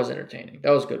 that was entertaining.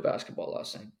 That was good basketball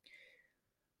last night.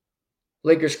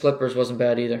 Lakers Clippers wasn't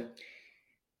bad either.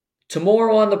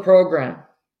 Tomorrow on the program,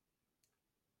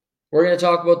 we're going to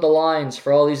talk about the lines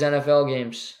for all these NFL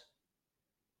games.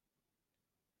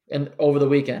 And over the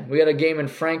weekend, we got a game in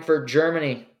Frankfurt,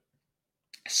 Germany,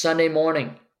 Sunday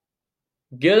morning.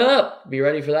 Get up. Be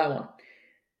ready for that one.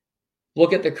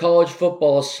 Look at the college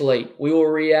football slate. We will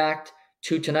react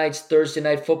to tonight's Thursday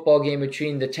night football game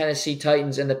between the Tennessee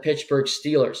Titans and the Pittsburgh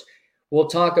Steelers. We'll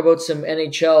talk about some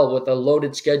NHL with a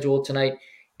loaded schedule tonight,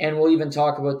 and we'll even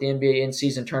talk about the NBA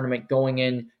in-season tournament going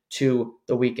into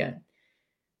the weekend.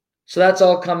 So that's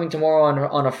all coming tomorrow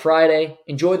on a Friday.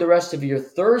 Enjoy the rest of your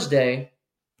Thursday.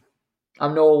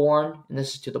 I'm Noah Warren, and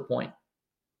this is To The Point.